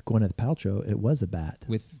with Gwyneth Paltrow, it was a bat.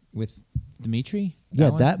 With Dimitri?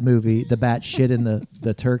 That movie, the bat shit in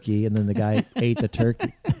the turkey, and then the guy ate the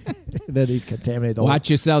turkey. Then he contaminated the Watch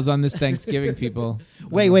yourselves on this Thanksgiving, people.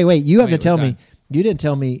 Wait. You have to tell we're me. done. You didn't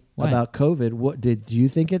tell me What? about COVID. What do you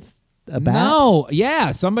think it's a bat? No,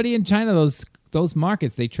 yeah, somebody in China, those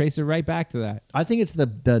markets, they trace it right back to that. I think it's the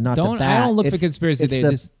not the Don't- bat. I don't look for It's- conspiracy It's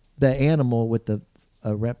theories. the animal with the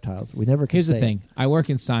reptiles. We never. Can Here's the say thing. I work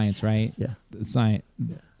in science, right? Yeah. Science.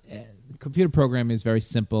 Computer program is very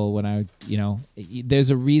simple. There's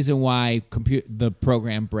a reason why the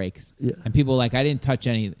program breaks. Yeah. And people are like, I didn't touch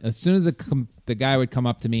any. As soon as the guy would come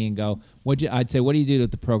up to me and go, I'd say, what do you do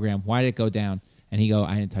with the program? Why did it go down? And he go,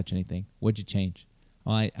 I didn't touch anything. What'd you change?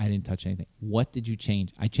 Well, I didn't touch anything. What did you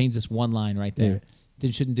change? I changed this one line right there.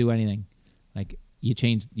 It shouldn't do anything. Like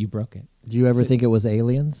you broke it. Do you ever think it was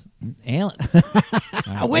aliens? Alien.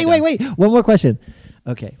 Wait. One more question.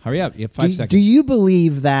 Okay. Hurry up. You have 5 seconds. Do you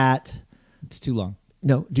believe that? It's too long.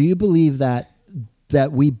 No. Do you believe that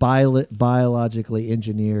we biologically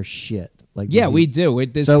engineer shit? Like Yeah, disease? we do.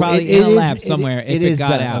 There's So probably it in a is- lab it- somewhere it if it is got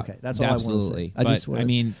done. out. Okay, that's all I wanna say. Absolutely. I But, just wanna- I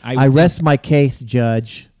mean, I rest my case,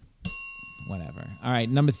 Judge. Whatever. All right,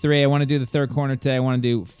 number 3. I want to do the third corner today. I want to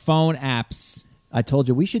do phone apps. I told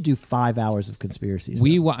you we should do 5 hours of conspiracies.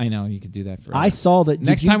 I know you could do that for. I saw that.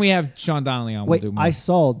 Next time we have Sean Donnelly on, Wait, we'll do more. I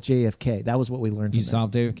saw JFK. That was what we learned. You from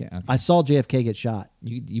solved JFK. Okay. I saw JFK get shot.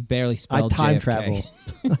 You barely I spelled time JFK. travel.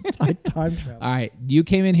 I time travel. All right, you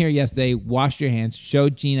came in here yesterday, washed your hands,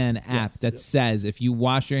 showed Gina an app that says if you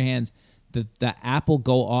wash your hands, the app will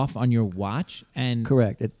go off on your watch, and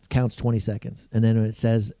Correct. It counts 20 seconds, and then it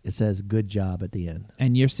says "good job" at the end.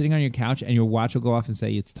 and you're sitting on your couch, and your watch will go off and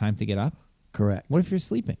say it's time to get up. Correct. What if you're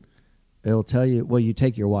sleeping? It'll tell you. Well, you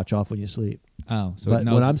take your watch off when you sleep. Oh, so But it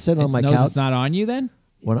knows, when I'm sitting on it my knows couch- it's not on you then.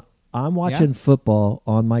 When I'm watching football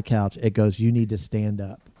on my couch, it goes, "You need to stand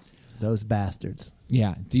up." Those bastards.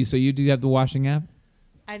 Yeah. Do you have the washing app?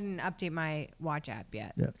 I didn't update my watch app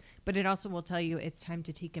yet. Yeah. But it also will tell you it's time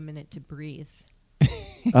to take a minute to breathe.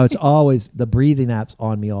 Oh, it's always the breathing app's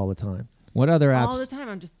on me all the time. What other apps? All the time.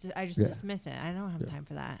 I just Yeah. dismiss it. I don't have time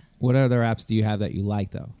for that. What other apps do you have that you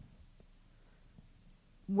like though?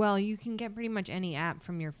 Well, you can get pretty much any app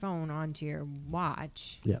from your phone onto your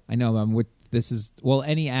watch. Yeah. I know.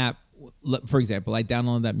 Any app. For example, I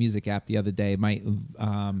downloaded that music app the other day. My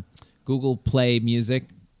Google Play Music,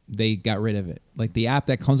 they got rid of it. Like the app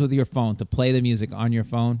that comes with your phone to play the music on your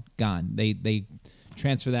phone, gone. They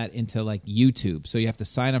transfer that into like YouTube. So you have to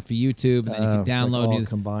sign up for YouTube, and then you Oh, can it's like download all music.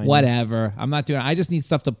 combined. Whatever. I'm not doing. I just need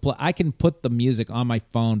stuff to play. I can put the music on my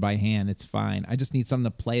phone by hand. It's fine. I just need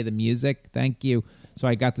something to play the music. Thank you. So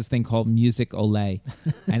I got this thing called Music Olay,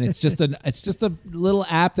 and it's just a little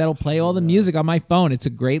app that'll play all the music on my phone. It's a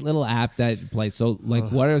great little app that plays. So like,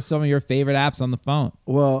 what are some of your favorite apps on the phone?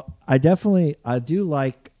 Well, I do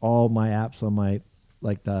like all my apps on my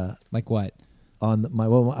like what?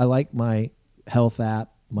 I like my health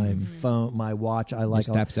app, my phone, my watch. I like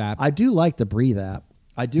Steps app. I do like the Breathe app.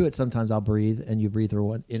 I do it sometimes. I'll breathe, and you breathe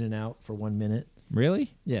through in and out for 1 minute.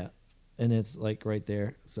 Really? Yeah, and it's like right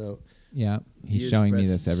there. So Yeah. You He's just showing me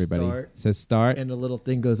press this. Everybody start. It says start. and the little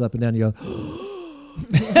thing goes up and down. You go.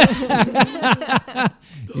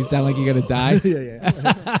 You sound like you're gonna die.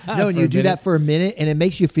 No, and For you a do minute. that for a minute, and it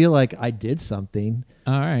makes you feel like I did something.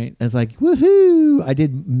 All right. And it's like woohoo! I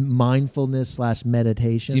did mindfulness /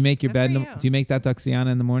 meditation. Do you make your Good bed? for Do you. you make that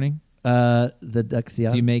Duxiana in the morning? the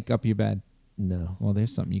Duxiana? Do you make up your bed? No. Well,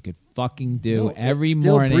 there's something you could fucking do No, every it's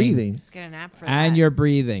still morning. breathing. Let's get an app for And that. you're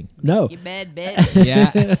breathing. No. You bed, bitch.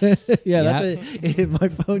 Yeah. Yeah, that's what my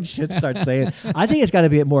phone should start saying. I think it's got to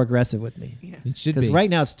be more aggressive with me. It should Because be. right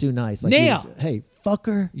now it's too nice. Like Nail. hey,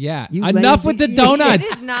 fucker. Yeah. You Enough lazy- with the It donuts.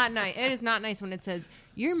 is not nice. It is not nice when it says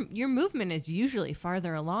your movement is usually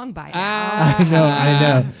farther along by now. Ah, I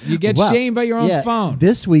know. You get Wow. shamed by your own Yeah, phone.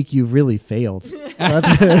 This week you've really failed.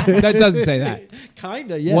 That doesn't say that.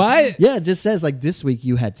 Kinda, yeah. What? Yeah, it just says like this week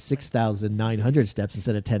you had 6,900 steps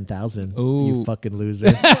instead of 10,000. Ooh. You fucking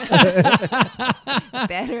loser.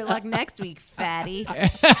 Better luck next week, fatty.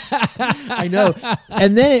 I know.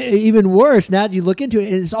 And then even worse, now that you look into it,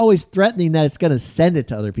 it's always threatening that it's going to send it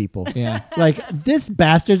to other people. Yeah. Like, this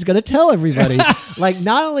bastard's going to tell everybody. Like,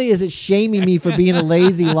 not only is it shaming me for being a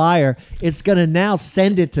lazy liar, it's going to now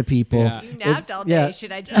send it to people. Yeah. You napped all day. yeah.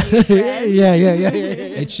 Should I tell you, friend? yeah.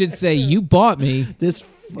 It should say you bought me. This,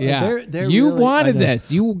 Yeah. they're You really- wanted I know.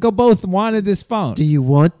 this. You both wanted this phone. Do you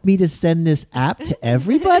want me to send this app to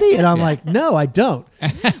everybody? And I'm like, no, I don't.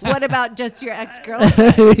 What about just your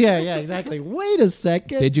ex-girlfriend? yeah, exactly. Wait a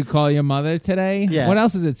second. Did you call your mother today? Yeah. What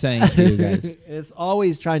else is it saying to you guys? It's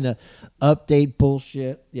always trying to update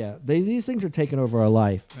bullshit. Yeah, these things are taking over our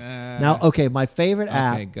life. Now, okay, my favorite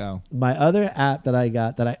app. Okay, go. My other app that I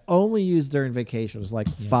got that I only use during vacation was like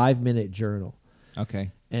 5-minute journal.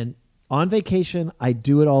 Okay. And on vacation, I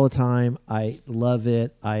do it all the time. I love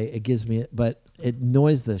it. It gives me it, but it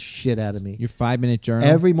annoys the shit out of me. Your 5-minute journal.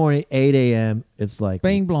 Every morning, 8 a.m., it's like,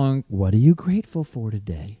 Bing blong. what are you grateful for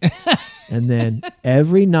today? And then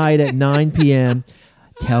every night at 9 p.m.,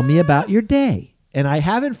 tell me about your day. And I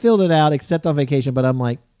haven't filled it out except on vacation, but I'm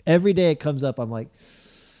like, every day it comes up, I'm like,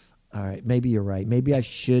 all right, maybe you're right. Maybe I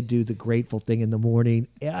should do the grateful thing in the morning.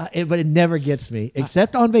 Yeah, but it never gets me.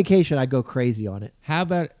 Except on vacation, I go crazy on it. How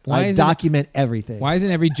about I document everything. Why isn't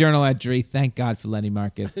every journal entry? Thank God for Lenny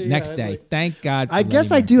Marcus. Next it's day. like- Thank God. For I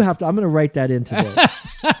guess I Lenny do have to. I'm going to write that in today.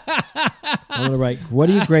 I'm going to write, what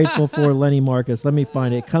are you grateful for, Lenny Marcus? Let me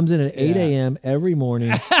find it. It comes in at 8 a.m. every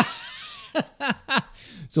morning.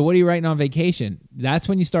 So what are you writing on vacation? That's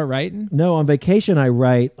when you start writing? No, on vacation, I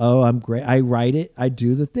write, oh, I'm great. I write it. I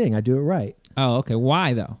do the thing. I do it right. Oh, okay.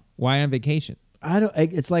 Why though? Why on vacation?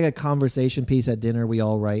 It's like a conversation piece at dinner. We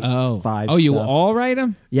all write Oh, 5 Oh, you stuff. all write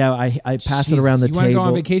them? Yeah, I pass it around the you want to go on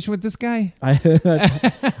table. vacation with this guy?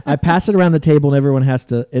 I pass it around the table and everyone has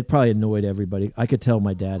to. It probably annoyed everybody. I could tell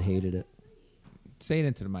my dad hated it. Say it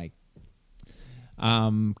into the mic.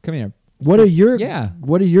 Come here. What are your Yeah.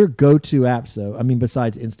 What are your go-to apps though? I mean,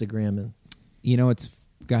 besides Instagram and You know,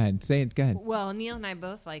 go ahead. Say it. Go ahead. Well, Neil and I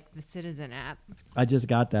both like the Citizen app. I just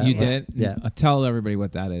got that. You did? Yeah. Tell everybody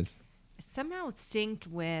what that is. Somehow it's synced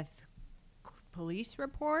with police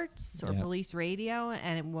reports or Yeah. police radio,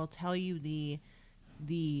 and it will tell you the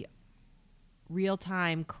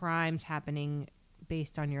real-time crimes happening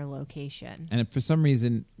based on your location. And for some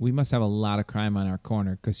reason, we must have a lot of crime on our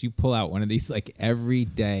corner because you pull out one of these like every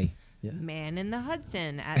day. Man in the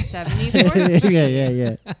Hudson at 74th Street.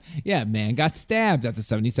 yeah. Yeah, man got stabbed at the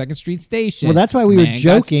 72nd Street station. Well, that's why we Man were got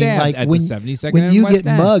joking. stabbed Like at when, the 72nd when and you West get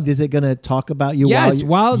End. mugged, is it going to talk about you Yes,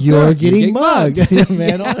 while while you're you're getting mugged? mugged.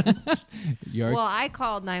 Man, on- You're- Well, I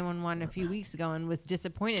called 911 a few weeks ago and was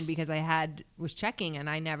disappointed because was checking and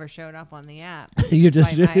I never showed up on the app. you're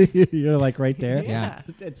just Despite my- you're like right there. Yeah.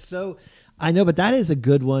 It's so. I know, but that is a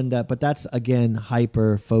good one. But that's again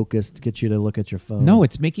hyper focused to get you to look at your phone. no,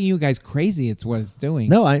 it's making you guys crazy. It's what it's doing.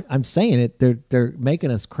 no, I'm saying it. They're making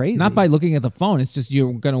us crazy. Not by looking at the phone. It's just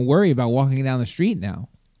you're going to worry about walking down the street now.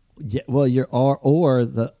 Yeah, well, or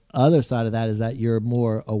the other side of that is that you're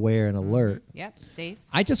more aware and alert. Yep, safe.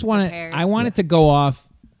 I just want to. Prepared. I want it to go off.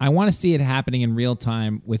 I want to see it happening in real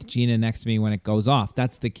time with Gina next to me when it goes off.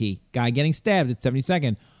 That's the key. Guy getting stabbed at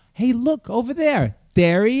 72nd. Hey, look over there.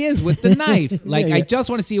 There he is with the knife. Like, Yeah. I just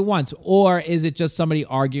want to see it once. Or is it just somebody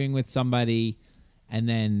arguing with somebody and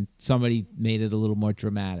then somebody made it a little more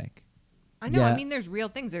dramatic? I know. Yeah. I mean, there's real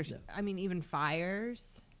things. There's, I mean, even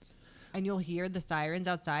fires, and you'll hear the sirens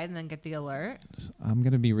outside and then get the alert. I'm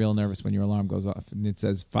going to be real nervous when your alarm goes off and it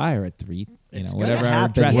says fire at 3, It's whatever gonna our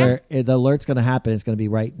happen address where is. the alert's going to happen. It's going to be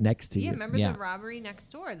right next to Yeah, you. remember Yeah. the robbery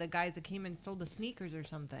next door? The guys that came and stole the sneakers or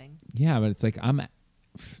something. Yeah, but it's like,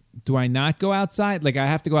 do I not go outside? Like, I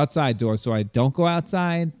have to go outside, so I don't go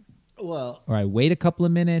outside, Well, or I wait a couple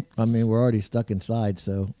of minutes. I mean, we're already stuck inside,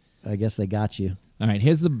 so I guess they got you. All right,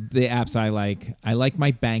 here's the apps I like. I like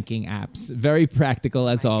my banking apps. Very practical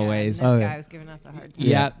as My God, always. and Oh, this yeah. guy was giving us a hard time.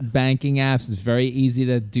 Yeah, banking apps is very easy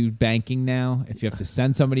to do banking now. If you have to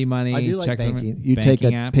send somebody money, I do like check banking. some You take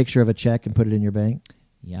a banking apps. picture of a check and put it in your bank.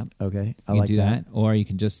 Yep, Okay, I you like can do that. Or you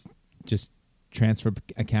can just transfer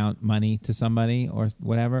account money to somebody or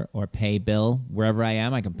whatever, or pay bill wherever I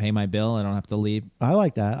am. I can pay my bill. I don't have to leave. I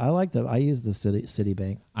like that. I like that. I use the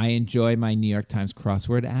Citibank. I enjoy my New York Times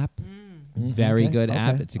crossword app. Very Okay, good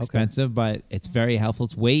app. okay, It's okay. expensive, but it's very helpful.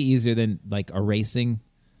 It's way easier than like erasing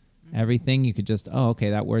everything. You could just,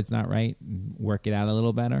 okay, that word's not right, and work it out a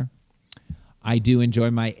little better. I do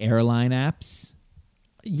enjoy my airline apps.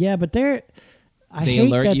 Yeah, but I They hate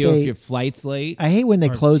alert that you they, if your flight's late. I hate when they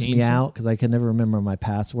or close change me it. out because I can never remember my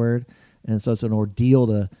password, and so it's an ordeal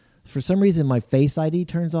to. For some reason, my Face ID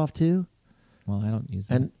turns off too, Well, I don't use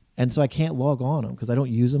that. and so I can't log on them because I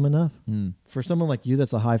don't use them enough. For someone like you,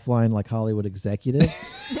 that's a high flying like Hollywood executive,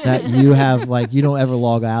 that you have like you don't ever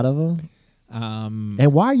log out of them.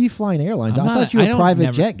 And why are you flying airlines? I'm I not- thought you were I a don't private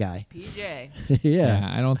never- jet guy. PJ.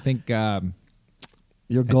 yeah. I don't think.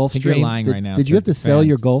 Your I Gulfstream. think you're lying did, right now Did you to have to the sell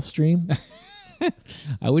your fans. Gulfstream?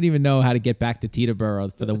 I wouldn't even know how to get back to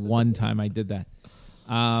Teterboro for the one time I did that.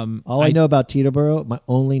 All I know about Teterboro, my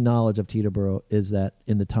only knowledge of Teterboro is that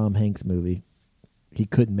in the Tom Hanks movie, he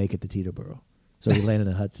couldn't make it to Teterboro, so he landed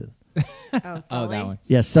in Hudson. Oh, Sully. Oh, that one.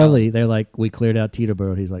 Yeah, Sully, they're like, we cleared out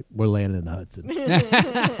Teterboro. He's like, we're landing in the Hudson.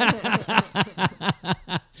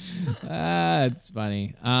 It's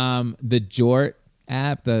funny. The Jort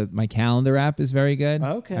app, my calendar app is very good.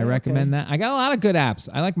 Okay, I recommend okay. that. I got a lot of good apps.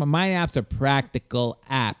 I like my apps are practical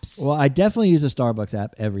apps. Well, I definitely use the Starbucks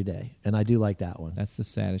app every day, and I do like that one. That's the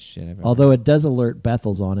saddest shit I've ever. Although it does alert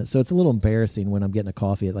Bethel's on it, so it's a little embarrassing when I'm getting a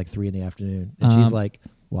coffee at like 3 p.m. and she's like,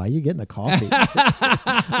 "Why are you getting a coffee?"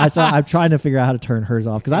 I'm trying to figure out how to turn hers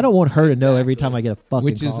off because I don't want her to know every time I get a fucking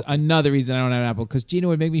which is coffee. another reason I don't have an Apple, because Gina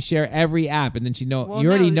would make me share every app, and then she know Well, you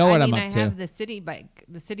already know I what mean, I'm up I to. have the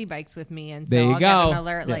city bikes with me, and so There you I'll get go. an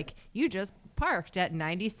alert Yeah. like you just parked at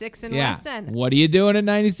 96 in Yeah. West End. What are you doing at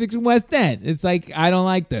 96 in West End? It's like, I don't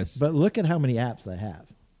like this. But look at how many apps I have.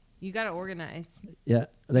 You got to organize. Yeah,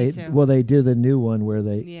 too. they do the new one where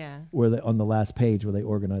they Yeah. on the last page where they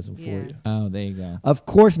organize them for Yeah. you. Oh, there you go. Of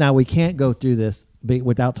course, now we can't go through this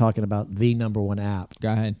without talking about the number one app.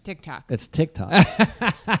 Go ahead. TikTok. It's TikTok,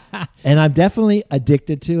 and I'm definitely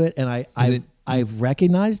addicted to it. And it- I've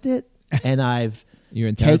recognized it, and I've You're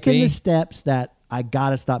in taken therapy? the steps that I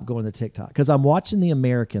gotta stop going to TikTok because I'm watching The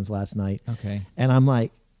Americans last night, Okay. and I'm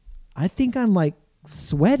like, I think I'm like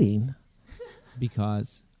sweating.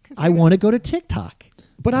 Because I want to go to TikTok,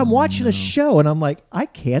 but I'm watching a show, and I'm like, I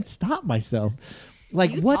can't stop myself.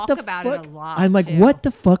 Like, You what talk the about it fuck? a lot, I'm like, too. what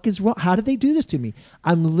the fuck is wrong? How did they do this to me?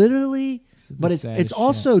 I'm literally, is but the it's saddest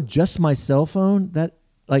also just my cell phone that,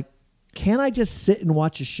 like, can I just sit and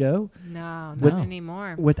watch a show no, With- not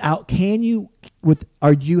anymore. without? Can you?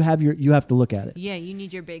 You have to look at it. Yeah, you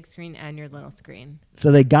need your big screen and your little screen.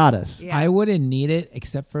 So they got us. Yeah. I wouldn't need it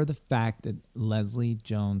except for the fact that Leslie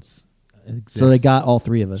Jones exists. So they got all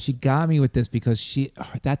three of us. She got me with this because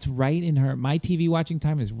that's right in her, my TV watching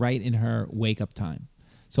time is right in her wake up time.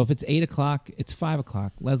 So if it's 8 o'clock, it's 5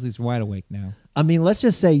 o'clock. Leslie's wide awake now. I mean, let's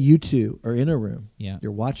just say you two are in a room. Yeah.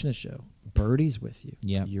 You're watching a show. Birdie's with you.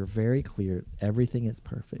 Yep. You're very clear. Everything is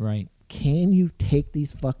perfect. Right. Can you take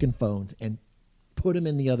these fucking phones and put them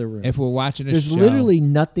in the other room? If we're watching a There's show. literally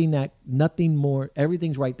nothing more.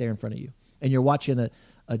 Everything's right there in front of you, and you're watching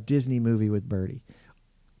a Disney movie with Birdie.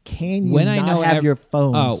 Can you when not I know have your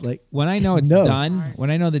phones? when I know it's No. done, when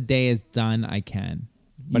I know the day is done, I can.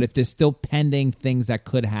 But if there's still pending things that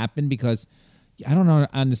could happen, because I don't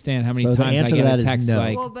understand how many So the times I answer to get that a is text no.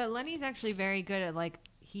 like, Well, but Lenny's actually very good at like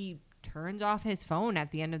he turns off his phone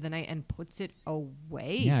at the end of the night and puts it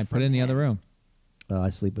away. yeah, I put from it in the him. other room. I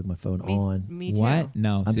sleep with my phone Me, on. me too. What?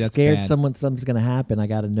 No, I'm see, that's scared bad. something's gonna happen. I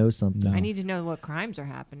got to know something. No. I need to know what crimes are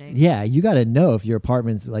happening. Yeah, you got to know if your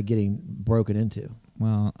apartment's like getting broken into.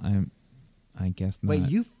 Well, I guess not. Wait,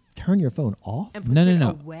 you turn your phone off? And puts No. it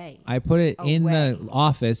away. I put it in the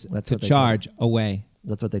office That's to what they charge away.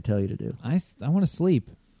 That's what they tell you to do. I want to sleep.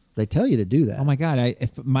 They tell you to do that. Oh my god!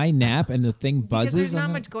 If my nap and the thing Because buzzes, there's not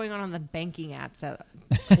I'm much going on the banking apps at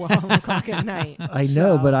 12 o'clock at night. I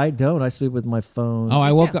know, So- but I don't. I sleep with my phone. Oh, I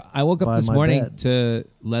Me woke too. up. I woke up By this my morning bed. to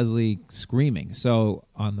Leslie screaming. So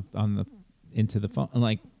on the into the phone, I'm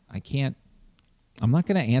like, I can't. I'm not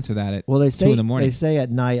going to answer that at Well, they 2 say in the morning. they say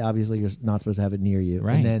at night, obviously, you're not supposed to have it near you,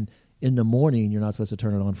 Right. and then in the morning, you're not supposed to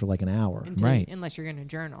turn it on for like an hour. Right. Unless you're going to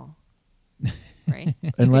journal. Right?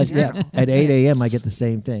 Unless, You can yeah, journal. at 8 a.m., I get the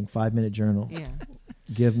same thing. 5-minute journal. Yeah.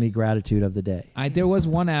 Give me gratitude of the day. There was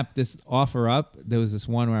one app, this OfferUp. There was this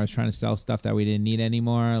one where I was trying to sell stuff that we didn't need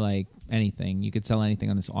anymore, like anything. You could sell anything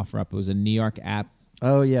on this OfferUp. It was a New York app.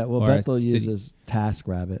 Oh yeah, well, Or Bethel a city- uses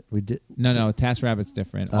TaskRabbit. We did. No, TaskRabbit's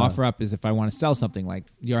different. Oh. OfferUp is if I want to sell something like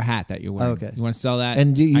your hat that you're wearing. Okay. You want to sell that?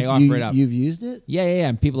 And I offer it up. You've used it? Yeah.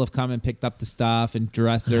 And people have come and picked up the stuff and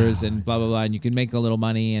dressers and blah, blah, blah. And you can make a little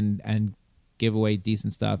money and give away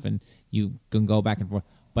decent stuff. And you can go back and forth.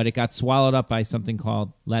 But it got swallowed up by something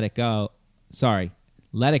called Let It Go. Sorry.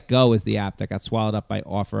 Let It Go is the app that got swallowed up by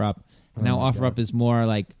OfferUp. And now my OfferUp is more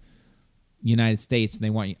like United States. And they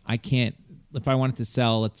want you. I can't. If I wanted to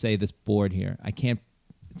sell, let's say, this board here, I can't.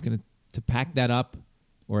 It's going to pack that up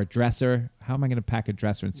or a dresser. How am I going to pack a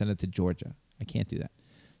dresser and send it to Georgia? I can't do that.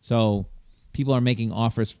 So people are making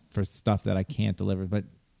offers for stuff that I can't deliver. But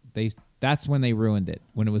that's when they ruined it.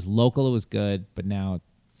 When it was local, it was good. But now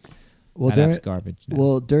that app's garbage. now.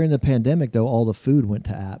 Well, during the pandemic, though, all the food went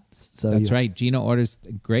to apps. So That's right. Gina orders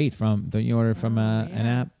great from. Don't you order from an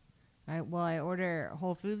yeah. app? I order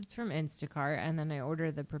Whole Foods from Instacart, and then I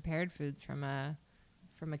order the prepared foods from a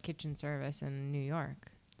kitchen service in New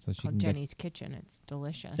York So she called can Jenny's Kitchen. It's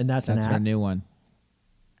delicious. And that's That's an her app. new one.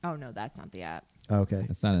 Oh no, that's not the app. Okay.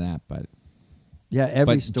 That's not an app, but Yeah,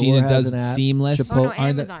 every But store Gina has does an app. Seamless. Oh no, are the-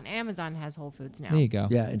 Amazon. Amazon has Whole Foods now. there you go.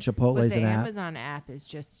 Yeah, and But Chipotle's the an app. Amazon app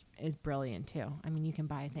is brilliant too. I mean, you can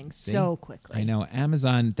buy things See? so quickly. I know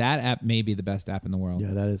Amazon. That app may be the best app in the world.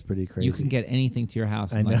 Yeah, that is pretty crazy. You can get anything to your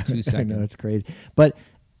house I in know, like 2 I seconds. know, it's crazy. But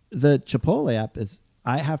the Chipotle app is,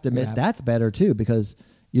 I have to a good admit, app. that's better too, because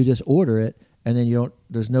you just order it and then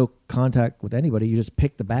there's no contact with anybody. You just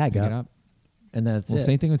pick the bag Pick it up, up. and then it's Well, it.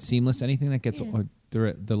 same thing with Seamless. Anything that gets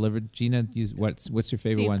Yeah. delivered. Gina, what's your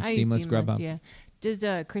favorite one? I use Seamless, Grubhub. Yeah. Does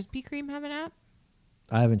Krispy Kreme have an app?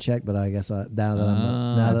 I haven't checked, but I guess now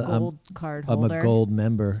that Gold card I'm holder. a gold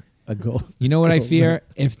member, a gold. You know what I gold fear?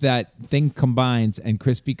 If that thing combines and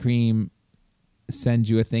Krispy Kreme sends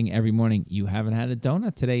you a thing every morning, you haven't had a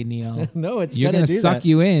donut today, Neil. No, it's You're gonna gonna do suck that.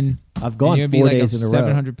 you in. I've gone and 4 you're gonna be days like in a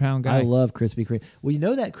a row. 700-pound guy. I love Krispy Kreme. Well, you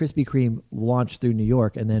know that Krispy Kreme launched through New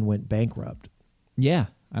York and then went bankrupt. Yeah,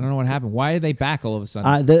 I don't know what happened. Why are they back all of a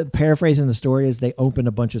sudden? The paraphrasing the story is they opened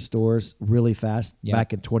a bunch of stores really fast Yeah.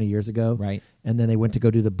 back in 20 years ago. Right. And then they went to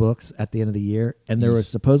go do the books at the end of the year. And there was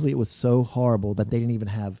supposedly it was so horrible that they didn't even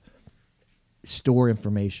have store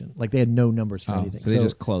information. Like they had no numbers for Oh, anything. so they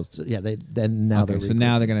just closed. So, yeah, now okay, they're so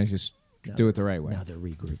now regrouping. they're gonna just do it the right way. Now they're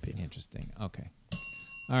regrouping. Interesting. Okay.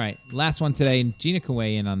 All right. Last one today. Gina can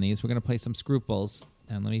weigh in on these. We're going to play some Scruples.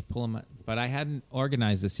 And let me pull them. But I hadn't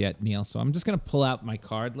organized this yet, Neil. So I'm just going to pull out my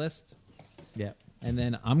card list. Yeah. And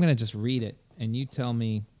then I'm going to just read it. And you tell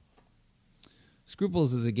me.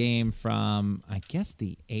 Scruples is a game from, I guess,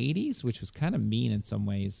 the 80s, which was kind of mean in some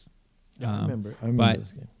ways. Yeah, I remember but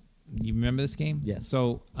this game. You remember this game? Yes.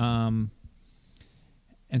 So, and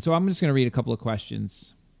so I'm just going to read a couple of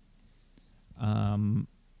questions.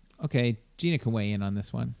 Okay, Gina can weigh in on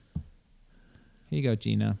this one. Here you go,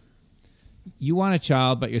 Gina. You want a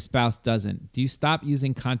child, but your spouse doesn't. Do you stop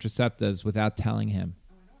using contraceptives without telling him?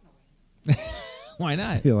 Why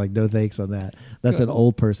not? I feel like no thanks on that. That's Good. an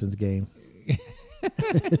old person's game.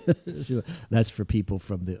 She's like, that's for people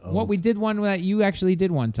from the old. What we did one that you actually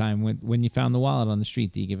did one time when you found the wallet on the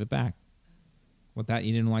street. Do you give it back? What that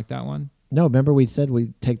you didn't like that one? No, remember we said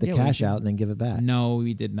we'd take the Yeah, we cash did. out and then give it back. No,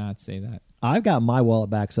 we did not say that. I've got my wallet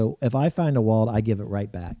back, so if I find a wallet, I give it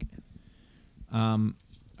right back. All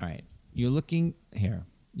right. You're looking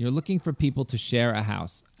for people to share a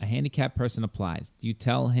house. A handicapped person applies. Do you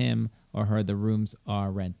tell him or her the rooms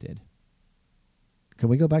are rented? Can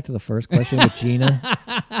we go back to the first question with Gina?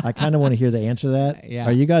 I kind of want to hear the answer to that. Yeah.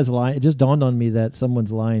 Are you guys lying? It just dawned on me that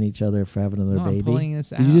someone's lying to each other for having another No, I'm baby. pulling this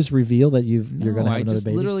Did you out. just reveal that you're No, going to have I another just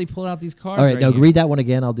baby? literally pulled out these cards. All right, now here. read that one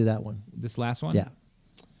again. I'll do that one. This last one? Yeah.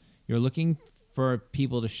 You're looking for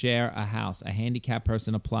people to share a house. A handicapped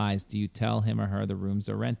person applies. Do you tell him or her the rooms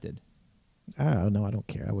are rented? Oh, no, I don't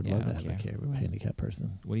care. I would Yeah, love I to don't have a care. handicapped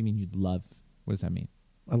person. What do you mean you'd love? What does that mean?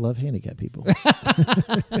 I love handicapped people.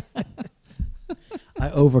 I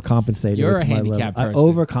overcompensated. You're with a my handicapped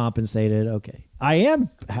level. person. I overcompensated. Okay, I am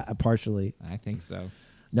partially. I think so.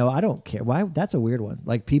 No, I don't care. Why? That's a weird one.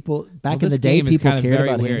 Like people back Well, in the this day, game is people kind of cared very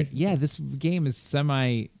about weird. handi- Yeah, this game is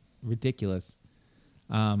semi ridiculous.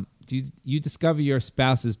 Do you discover your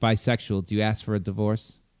spouse is bisexual? Do you ask for a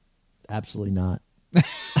divorce? Absolutely not.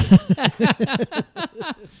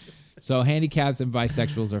 So handicaps and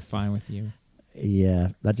bisexuals are fine with you. Yeah,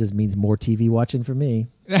 that just means more TV watching for me.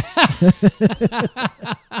 Do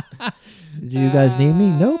you guys need me?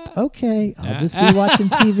 Nope. Okay, I'll just be watching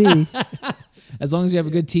TV. As long as you have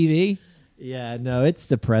a good TV. Yeah, no, it's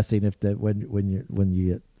depressing if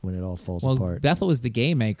when it all falls Well, apart. Bethel is the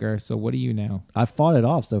game maker, so what are you now? I fought it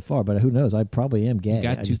off so far, but who knows? I probably am gay. You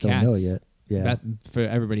got I two just cats. don't know yet. Yeah, For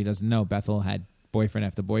everybody who doesn't know, Bethel had boyfriend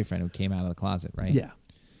after boyfriend who came out of the closet, right? yeah.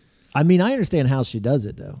 I mean, I understand how she does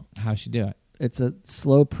it though. How'd she do it? It's a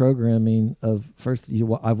slow programming of first.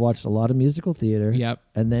 I've watched a lot of musical theater. Yep.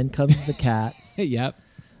 And then comes the cats, Yep.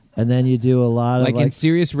 and then you do a lot of Like in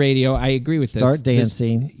Sirius Radio, I agree with this. start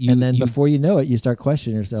dancing, and then before you know it, you start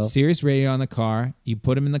questioning yourself. Sirius Radio on the car, you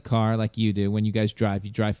put him in the car like you do when you guys drive.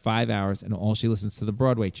 You drive 5 hours, and all she listens to the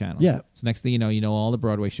Broadway channel. Yeah. So next thing you know all the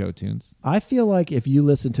Broadway show tunes. I feel like if you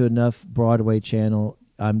listen to enough Broadway channel,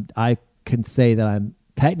 I can say that I'm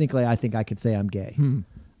technically. I think I could say I'm gay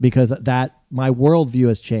because that my worldview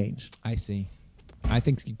has changed. I see. I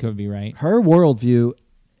think you could be right. Her worldview,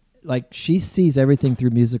 like she sees everything through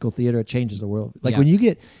musical theater. It changes the world. Like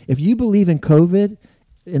Yeah. if you believe in COVID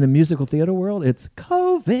in a musical theater world, it's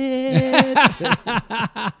COVID.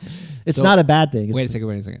 It's So- not a bad thing. Wait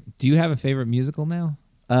a second. Do you have a favorite musical now?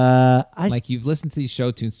 Like You've listened to these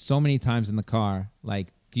show tunes so many times in the car. Like,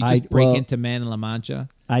 do you I- just break well, into Man in La Mancha?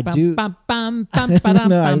 I Bum, do. bum, bum, bum, ba-dum,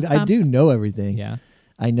 No, bum, I bum. do know everything. Yeah.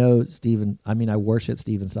 I know Stephen. I mean, I worship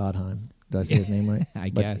Stephen Sondheim. Did I say his name right? I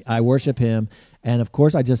But guess. I worship him, and of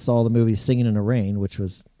course, I just saw the movie Singing in the Rain, which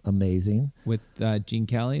was amazing. With Gene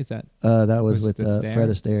Kelly, is that? That was Was with Astaire? Fred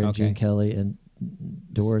Astaire, Okay. Gene Kelly, and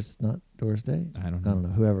Doris. Not Doris Day. I don't know.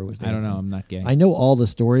 Whoever was. I don't dancing. know. I'm not gay. I know all the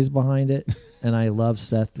stories behind it, and I love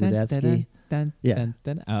Seth Dun, dun, Rudetsky. dun, Yeah. dun,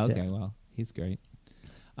 dun. Oh, okay. Yeah. Well, he's great.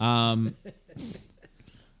 All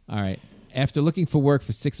right. After looking for work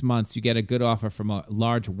for 6 months, you get a good offer from a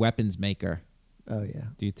large weapons maker. Oh yeah,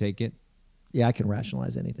 Do you take it? yeah. I can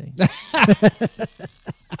rationalize anything.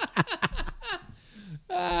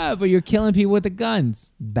 But you're killing people with the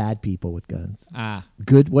guns. Bad people with guns. Ah.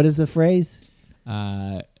 Good. What is the phrase?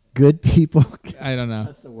 I Good people. don't know.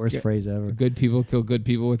 That's the worst Good- phrase ever. Good people kill good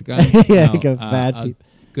people with guns. Yeah, No, go bad a people.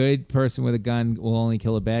 good person with a gun will only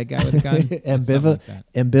kill a bad guy with a gun. Something like that.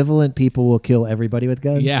 Ambivalent people will kill everybody with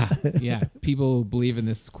guns. Yeah, yeah. People who believe in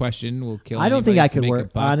this question will kill. I don't think anybody I to could make a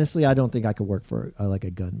work. buck. Honestly, I don't think I could work for like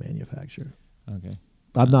a gun manufacturer. Okay.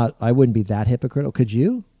 I'm not. I wouldn't be that hypocritical. Could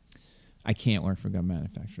you? I can't work for gun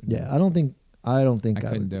manufacturing. Yeah, I don't think. I I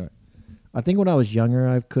couldn't would. do it. I think when I was younger,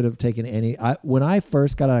 I could have taken any. When I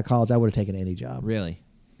first got out of college, I would have taken any job. Really?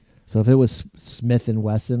 So if it was Smith and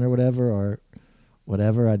Wesson or whatever,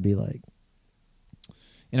 I'd be like,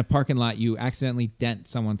 In a parking lot, you accidentally dent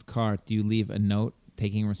someone's car. Do you leave a note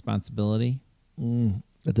taking responsibility?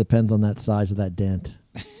 it depends on that size of that dent.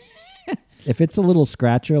 If it's a little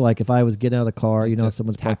scratcher, like if I was getting out of the car, Just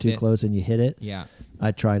someone's parked tapped too it. close and you hit it, Yeah,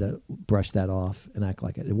 I try to brush that off and act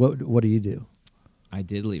like it. What do you do? I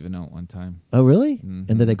did leave a note one time. Oh, really? Mhm.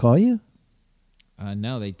 And did they call you?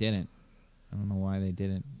 No, they didn't. I don't know why they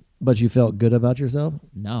didn't. But you felt good about yourself?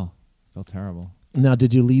 No, felt terrible. Now,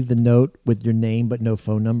 did you leave the note with your name but no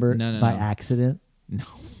phone number No, by no. accident?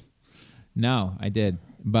 No, I did,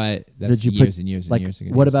 but that's Did you years put, and years and like, years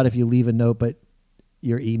ago. What about if you leave a note but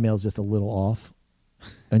your email's just a little off?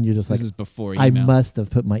 And you're just this like, is before I email? must have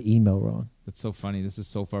put my email wrong. That's so funny. This is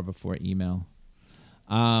so far before email.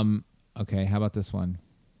 Okay, how about this one?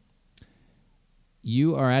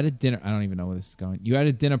 You are at a dinner. I don't even know where this is going. You're at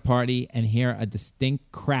a dinner party and hear a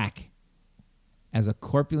distinct crack as a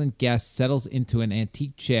corpulent guest settles into an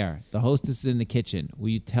antique chair. The hostess is in the kitchen. Will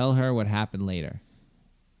you tell her what happened later?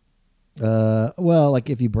 Well, like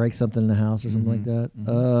if you break something in the house or something like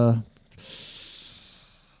that.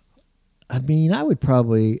 I mean, I would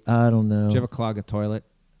probably, I don't know. Did you ever clog a toilet?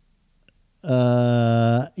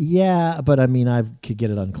 Yeah, but I mean, I could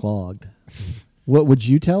get it unclogged. What would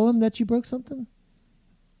you tell him that you broke something?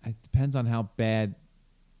 It depends on how bad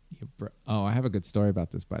you Oh, I have a good story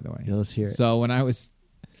about this, by the way. Yeah, let's hear it. So when I was,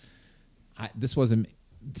 this wasn't.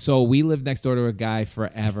 So we lived next door to a guy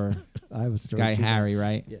forever. I was This guy Harry,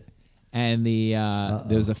 right? Yeah. And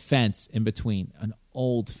there was a fence in between, an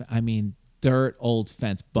old, dirt old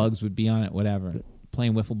fence. Bugs would be on it, whatever.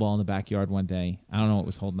 playing wiffle ball in the backyard one day. I don't know what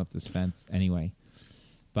was holding up this fence anyway,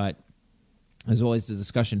 but there's always the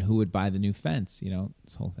discussion who would buy the new fence,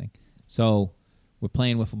 this whole thing. So we're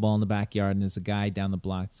playing wiffle ball in the backyard, and there's a guy down the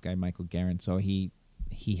block, this guy Michael Guerin. So he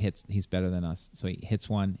hits. He's better than us. So he hits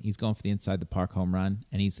one. He's going for the inside the park home run,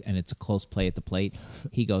 and it's a close play at the plate.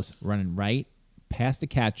 He goes running right past the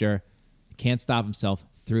catcher, can't stop himself,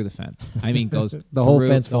 through the fence. I mean, goes the whole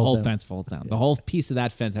fence. The whole fence falls down. The whole piece of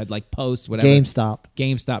that fence had like posts, whatever.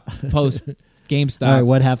 GameStop post. GameStop. All right,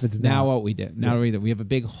 what happens now? Now what we do? We have a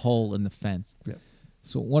big hole in the fence. Yeah.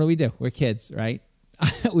 So what do? We're kids, right?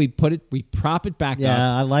 we prop it back up.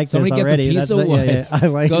 Yeah, I like Somebody this gets already. a piece of wood, I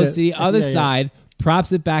like goes it. to the other side,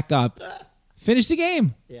 props it back up, finish the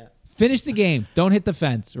game. Yeah. Finish the game. Don't hit the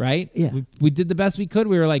fence, right? Yeah. We did the best we could.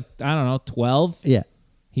 We were like, I don't know, 12. Yeah.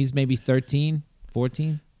 He's maybe 13,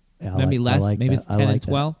 14. Yeah, Maybe less. like Maybe that. it's 10 and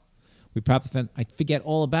 12. We propped the fence. I forget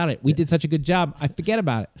all about it. We did such a good job. I forget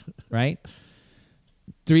about it, right?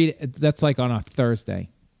 That's like on a Thursday.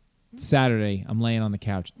 Saturday, I'm laying on the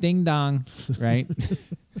couch. Ding dong, right?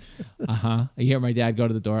 I hear my dad go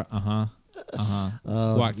to the door.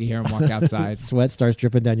 You hear him walk outside. Sweat starts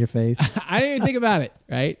dripping down your face. I didn't even think about it,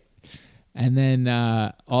 right? And then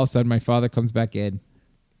all of a sudden, my father comes back in.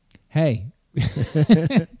 Hey,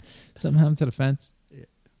 something happened to the fence?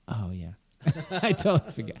 Oh, yeah. I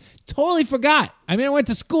totally forgot. I mean, I went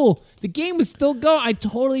to school. The game was still going. I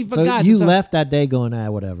totally forgot. So you left that day going,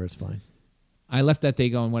 whatever, it's fine. I left that day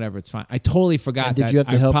going, whatever, it's fine. I totally forgot. And did that you have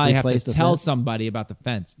to I help probably have replace to the tell fence? somebody about the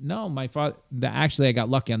fence. No, my father. Actually, I got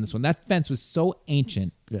lucky on this one. That fence was so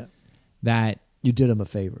ancient that you did him a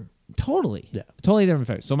favor. Totally did him a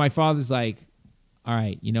favor. So my father's like, all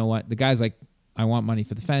right, you know what? The guy's like, I want money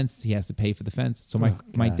for the fence. He has to pay for the fence. So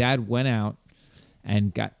my dad went out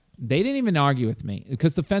and they didn't even argue with me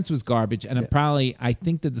because the fence was garbage. And I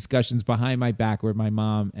think the discussions behind my back were my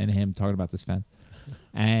mom and him talking about this fence.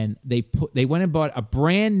 And they went and bought a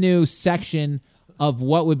brand new section of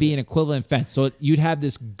what would be an equivalent fence. So you'd have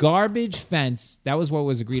this garbage fence. That was what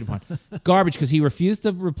was agreed upon. Garbage because he refused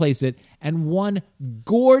to replace it. And one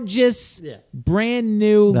gorgeous, brand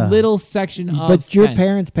new little section of fence. But your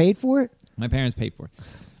parents paid for it? My parents paid for it.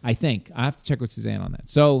 I think. I have to check with Suzanne on that.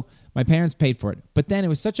 So my parents paid for it. But then it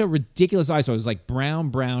was such a ridiculous ISO. It was like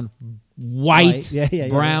brown, white,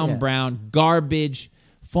 brown, garbage,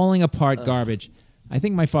 falling apart garbage. I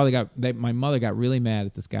think my mother got really mad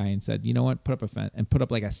at this guy and said, you know what, put up a fence and put up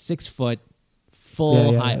like a 6-foot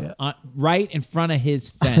full height right in front of his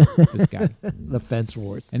fence, this guy. The fence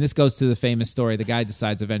wars. And this goes to the famous story. The guy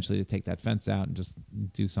decides eventually to take that fence out and just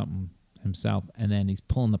do something himself. And then he's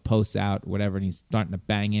pulling the posts out, whatever, and he's starting to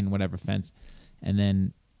bang in whatever fence. And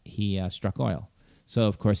then he struck oil. So,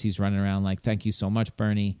 of course, he's running around like, thank you so much,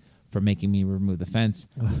 Bernie, for making me remove the fence.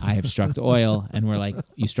 I have struck oil. And we're like,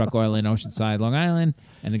 you struck oil in Oceanside, Long Island?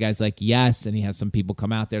 And the guy's like, yes. And he has some people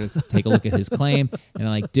come out there to take a look at his claim. And they're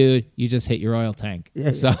like, dude, you just hit your oil tank.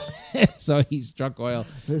 So he struck oil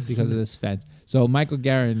because of this fence. So Michael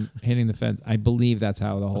Guerin hitting the fence, I believe that's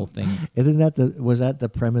how the whole thing. Was that the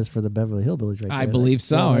premise for the Beverly Hillbillies right there? I believe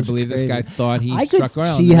so. I believe this guy thought he I struck could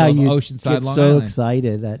oil see in how the middle you of Oceanside, get Long so Island.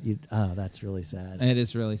 excited that that's really sad. It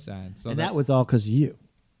is really sad. So and that was all because of you.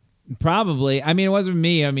 Probably. I mean, it wasn't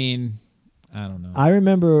me. I mean, I don't know. I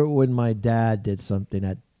remember when my dad did something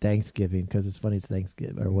at Thanksgiving, because it's funny, it's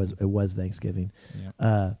Thanksgiving, or it was Thanksgiving,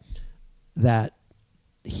 that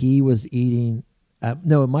he was eating.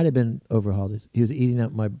 No, it might have been over holidays. He was eating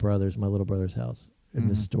at my little brother's house in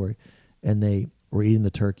this story, and they were eating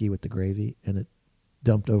the turkey with the gravy, and it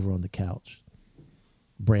dumped over on the couch.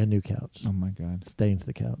 Brand new couch. Oh my God! Stains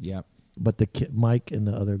the couch. Yep. But Mike and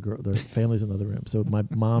the other girl, their family's in the other room. So my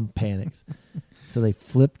mom panics. So they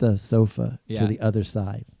flip the sofa to the other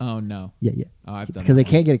side. Oh no. Yeah. Oh, I've done because they that.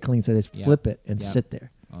 can't get it clean, so they just flip it and sit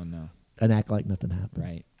there. Oh no. And act like nothing happened.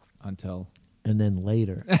 Right. Until. And then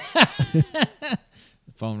later. The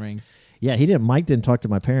phone rings. Yeah, Mike didn't talk to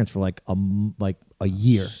my parents for like a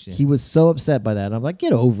year. Shit. He was so upset by that. And I'm like,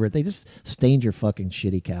 get over it. They just stained your fucking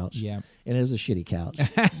shitty couch. Yeah. And it was a shitty couch.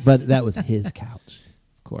 But that was his couch.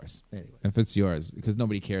 Of course. Anyway. If it's yours, because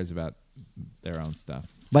nobody cares about their own stuff.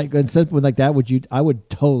 Like, and something like that, I would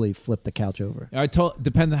totally flip the couch over.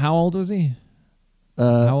 Depends. How old was he?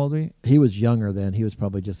 How old were you? He was younger then. He was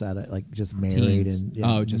probably just just married. Teens.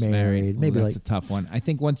 And Just married. Maybe that's a tough one. I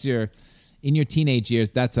think once you're in your teenage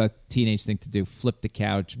years, that's a teenage thing to do. Flip the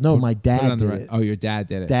couch. No, my dad put it on did it. Oh, your dad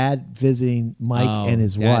did it. Dad visiting Mike and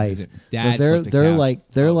his wife. Dad so flipped the couch.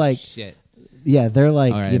 they're Oh, like shit. Yeah, they're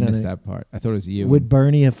like. All right, I missed that part. I thought it was you. Would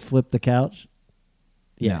Bernie have flipped the couch?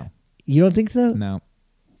 Yeah. No. You don't think so? No.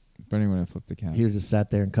 Bernie would have flipped the couch. He would just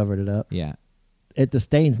sat there and covered it up. Yeah. the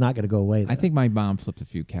stain's not going to go away. I think my mom flipped a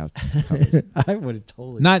few couch covers. I would have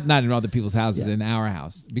totally. Not in other people's houses, in our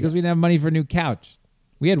house, because we didn't have money for a new couch.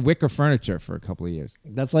 We had wicker furniture for a couple of years.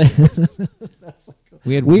 That's like.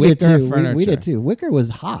 We had we did wicker too. furniture. We did too. Wicker was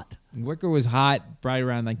hot. Wicker was hot right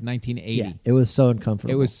around like 1980. Yeah, it was so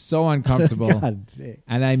uncomfortable. It was so uncomfortable. God dang.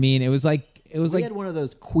 And I mean, it was like We had one of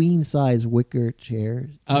those queen size wicker chairs.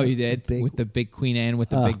 oh, you did Big- with the big Queen Anne with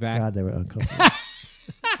the Oh big back. God, they were uncomfortable.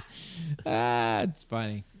 It's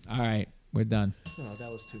funny. All right, we're done. Oh, that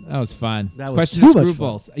was too much. That was fun. That was Question too of much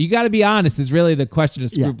scruples. You got to be honest. Is really the question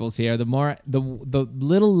of Yeah. scruples here. The more the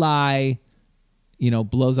little lie,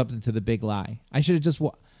 blows up into the big lie. I should have just.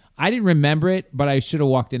 I didn't remember it, but I should have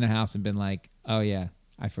walked in the house and been like, "Oh yeah,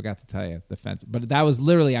 I forgot to tell you the fence." But that was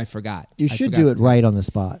literally I forgot. You I should forgot do to it tell right you. on the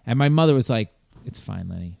spot. And my mother was like, "It's fine,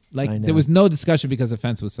 Lenny." I Like know. there was no discussion because the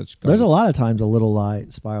fence was such. There's a garbage. lot of times a little lie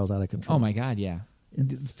spirals out of control. Oh my God, yeah.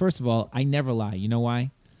 First of all, I never lie. You know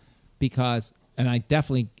why? Because, and I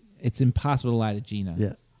definitely, it's impossible to lie to Gina.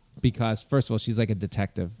 Yeah. Because first of all, she's like a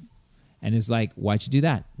detective, and is like, "Why'd you do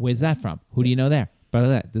that? Where's that from? Who do you know there?"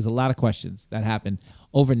 But there's a lot of questions that happen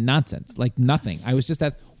over nonsense, like nothing. I was just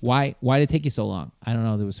at why did it take you so long? I don't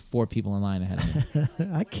know. There was 4 people in line ahead of me.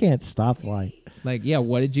 I can't stop lying. Like, yeah,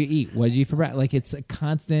 what did you eat? What did you eat for breakfast? Like, it's a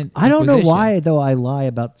constant. I don't know inquisition. why though. I lie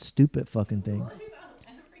about stupid fucking things.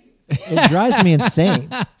 It drives me insane.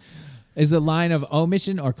 Is it line of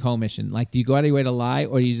omission or commission? Like, do you go out of your way to lie,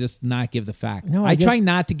 or do you just not give the fact? No, I I try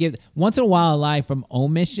not to give. Once in a while, I lie from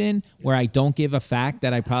omission, where I don't give a fact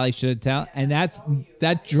that I probably should tell, and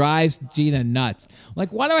that drives Gina nuts.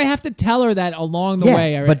 Like, why do I have to tell her that along the Yeah,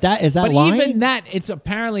 way? but that- is that But lying? even that, it's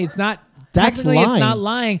apparently it's not. That's Technically, it's lying. not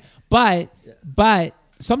lying, but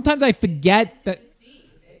sometimes I forget that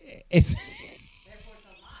it's.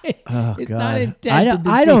 Oh It's God. not intent I to don't.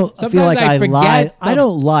 I deceive. don't Sometimes feel like I forget lie. I the-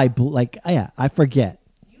 don't lie. I forget.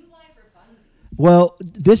 Well,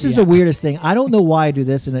 this is the weirdest thing. I don't know why I do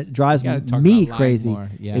this, and it drives You gotta talk me about lying crazy. more.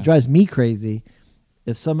 Yeah. It drives me crazy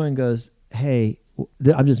if someone goes, "Hey,"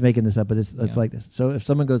 I'm just making this up, but it's Yeah. like this. So if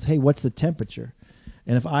someone goes, "Hey, what's the temperature?"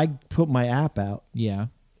 and if I put my app out Yeah.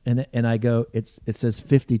 and I go, it says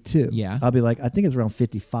 52. Yeah. I'll be like, I think it's around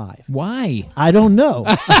 55. Why? I don't know.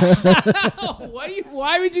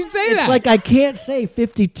 Why would you say It's that? like I can't say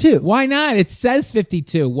 52. Why not? It says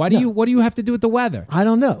 52. What do No. you have to do with the weather? I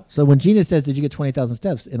don't know. So when Gina says, "Did you get 20,000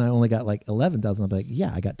 steps?" and I only got like 11,000, I'll be like,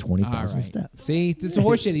 "Yeah, I got 20,000 All right. steps." See, this is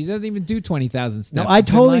horseshit. He doesn't even do 20,000 steps. No, I He's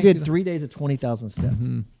been totally lying to did the- 3 days of 20,000 steps.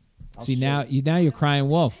 See, now you're crying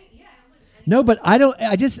wolf. No, but I don't.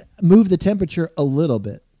 I just move the temperature a little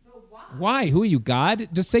bit. Why? Who are you, God?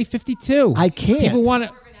 Just say 52. I can't. People want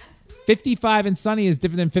to. 55 and sunny is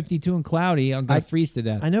different than 52 and cloudy. I'm going to freeze to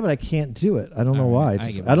death. I know, but I can't do it. I don't know All why. right, It's I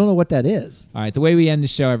just- give I don't know what that is. All right, the way we end the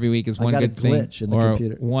show every week is I one got a good thing glitch in the or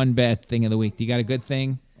computer. one bad thing of the week. Do you got a good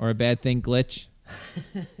thing or a bad thing glitch?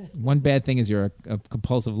 One bad thing is you're a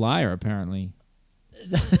compulsive liar, apparently.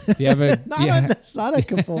 Do you have a? do you ha- That's not a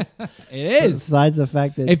compulsive. it is. Besides the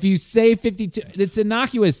fact that If you say 52, it's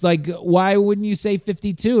innocuous. Like, why wouldn't you say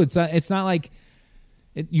 52? It's not like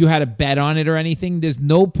you had a bet on it or anything. There's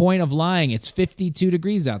no point of lying. It's 52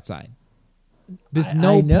 degrees outside. There's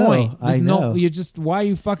no I know, point. There's I no. know. You're just. Why are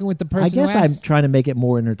you fucking with the I person? guess who I'm asks? trying to make it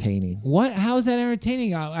more entertaining. What? How is that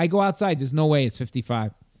entertaining? I go outside. There's no way it's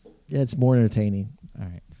 55. Yeah, it's more entertaining. All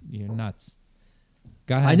right, you're nuts.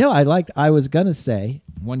 Go ahead. I know. I was gonna say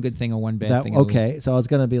One good thing or one bad that. thing. of the week. Okay, so I was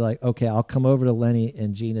gonna be like, okay, I'll come over to Lenny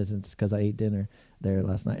and Gina's because I ate dinner there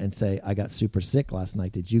last night and say I got super sick last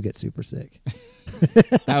night. Did you get super sick?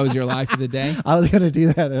 That was your lie for the day. I was gonna do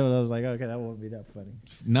that, and I was like, okay, that won't be that funny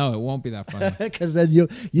No, it won't be that funny. because then you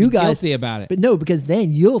Be guys. guilty about it. But no, because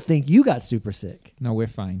then you'll think you got super sick. No, we're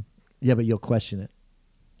fine. Yeah, but you'll question it.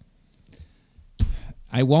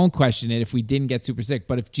 I won't question it if we didn't get super sick.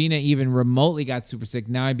 But if Gina even remotely got super sick,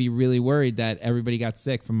 now I'd be really worried that everybody got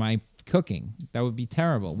sick from my cooking. That would be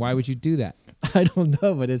terrible. Why would you do that? I don't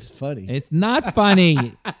know, but it's funny. It's not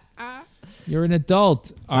funny. You're an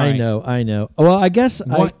adult. All I right. know. Well, I guess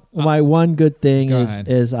my one good thing Go is ahead.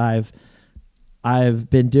 is I've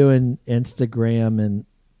been doing Instagram and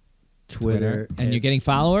Twitter, And you're It's getting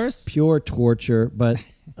followers? pure torture, but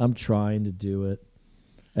I'm trying to do it,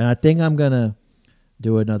 and I think I'm gonna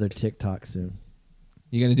do another TikTok soon.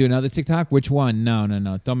 You're going to do another TikTok? Which one?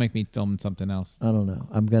 No. Don't make me film something else. I don't know.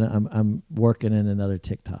 I'm working in another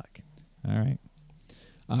TikTok. All right.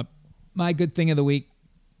 My good thing of the week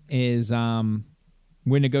is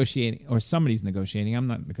we're negotiating, or somebody's negotiating. I'm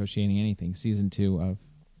not negotiating anything. Season 2 of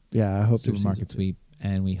Yeah, I hope there's Supermarket season Sweep,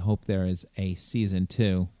 and we hope there is a season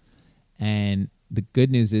 2. And the good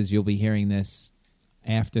news is you'll be hearing this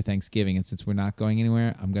after Thanksgiving. And since we're not going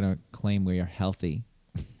anywhere, I'm going to claim we are healthy.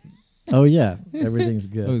 Oh yeah, everything's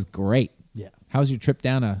good. It was great. Yeah. How was your trip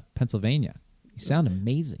down to Pennsylvania? You sound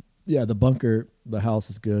amazing. Yeah, the bunker, the house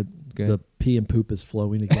is good. Good. The pee and poop is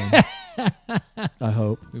flowing again. I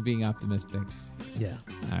hope. We're being optimistic. Yeah.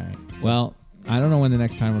 All right. Well, I don't know when the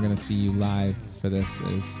next time we're going to see you live for this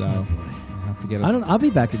is, so I'll have to get us. I'll be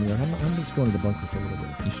back in New York. I'm just going to the bunker for a little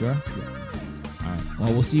bit. You sure? Yeah. All right.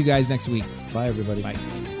 Well, we'll see you guys next week. Bye, everybody. Bye.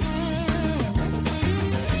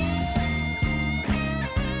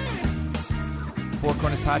 Four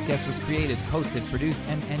Corners Podcast was created, hosted, produced,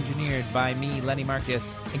 and engineered by me, Lenny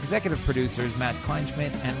Marcus. Executive producers Matt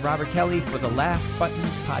Kleinschmidt and Robert Kelly for the Laugh Button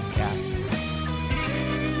Podcast.